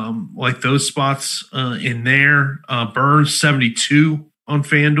didn't like those spots in there. Burns 72 on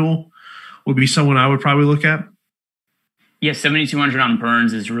FanDuel would be someone I would probably look at. Yeah, 7,200 on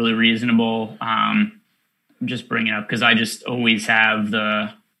Burns is really reasonable. I'm just bringing it up because I just always have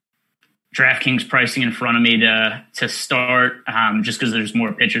the DraftKings pricing in front of me to start, just because there's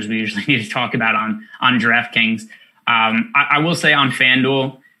more pitchers we usually need to talk about on DraftKings. I will say on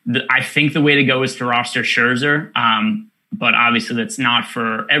FanDuel, I think the way to go is to roster Scherzer, but obviously that's not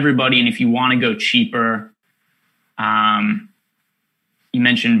for everybody. And if you want to go cheaper, you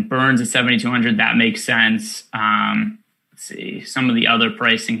mentioned Burns at 7,200. That makes sense. Let's see some of the other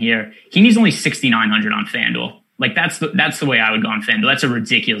pricing here. Heaney's only 6,900 on FanDuel. Like that's the way I would go on FanDuel. That's a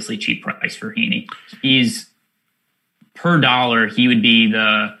ridiculously cheap price for Heaney. He's per dollar. He would be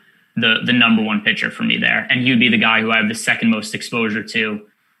the number one pitcher for me there, and he would be the guy who I have the second most exposure to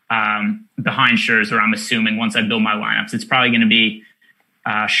behind Scherzer. I'm assuming once I build my lineups, it's probably going to be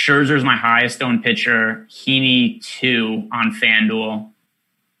Scherzer is my highest owned pitcher. Heaney 2 on FanDuel.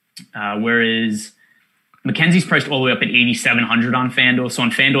 Whereas McKenzie's priced all the way up at 8,700 on FanDuel. So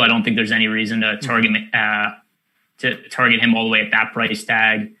on FanDuel, I don't think there's any reason to target him all the way at that price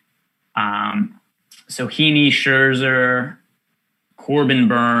tag. So Heaney, Scherzer, Corbin,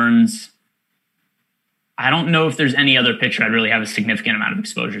 Burns. I don't know if there's any other pitcher I'd really have a significant amount of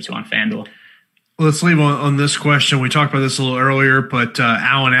exposure to on FanDuel. Let's leave on this question. We talked about this a little earlier, but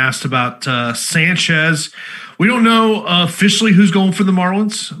Alan asked about Sanchez. We don't know officially who's going for the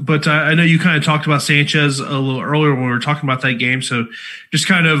Marlins, but I know you kind of talked about Sanchez a little earlier when we were talking about that game. So just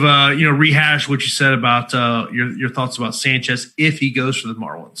kind of rehash what you said about your thoughts about Sanchez if he goes for the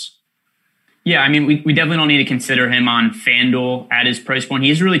Marlins. Yeah, I mean, we definitely don't need to consider him on FanDuel at his price point.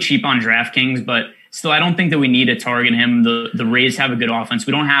 He's really cheap on DraftKings, but still, I don't think that we need to target him. The Rays have a good offense.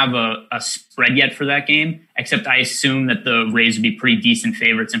 We don't have a spread yet for that game, except I assume that the Rays would be pretty decent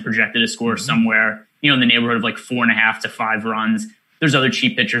favorites and projected to score somewhere, in the neighborhood of like 4.5 to 5 runs. There's other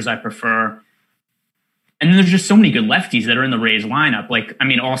cheap pitchers I prefer. And then there's just so many good lefties that are in the Rays lineup.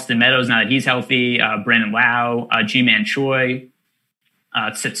 Austin Meadows, now that he's healthy, Brandon Lau, G-Man Choi,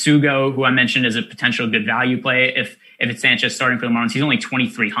 Setsugo, who I mentioned as a potential good value play. If it's Sanchez starting for the Marlins, he's only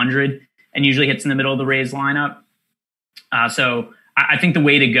 2,300 and usually hits in the middle of the Rays lineup. So I think the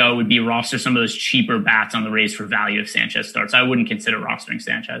way to go would be roster some of those cheaper bats on the Rays for value if Sanchez starts. I wouldn't consider rostering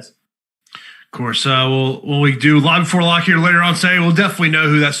Sanchez. Of course, when we do live before lock here later on today, we'll definitely know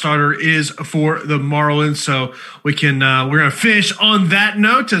who that starter is for the Marlins. So we can we're going to finish on that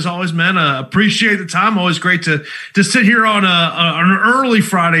note. As always, man, appreciate the time. Always great to sit here on an early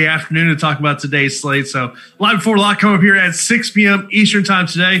Friday afternoon to talk about today's slate. So live before lock come up here at 6 p.m. Eastern time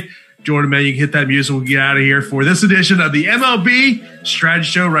today. Jordan, man, you can hit that music. We'll get out of here for this edition of the MLB Strategy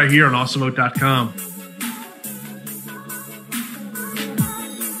Show right here on awesomeoak.com.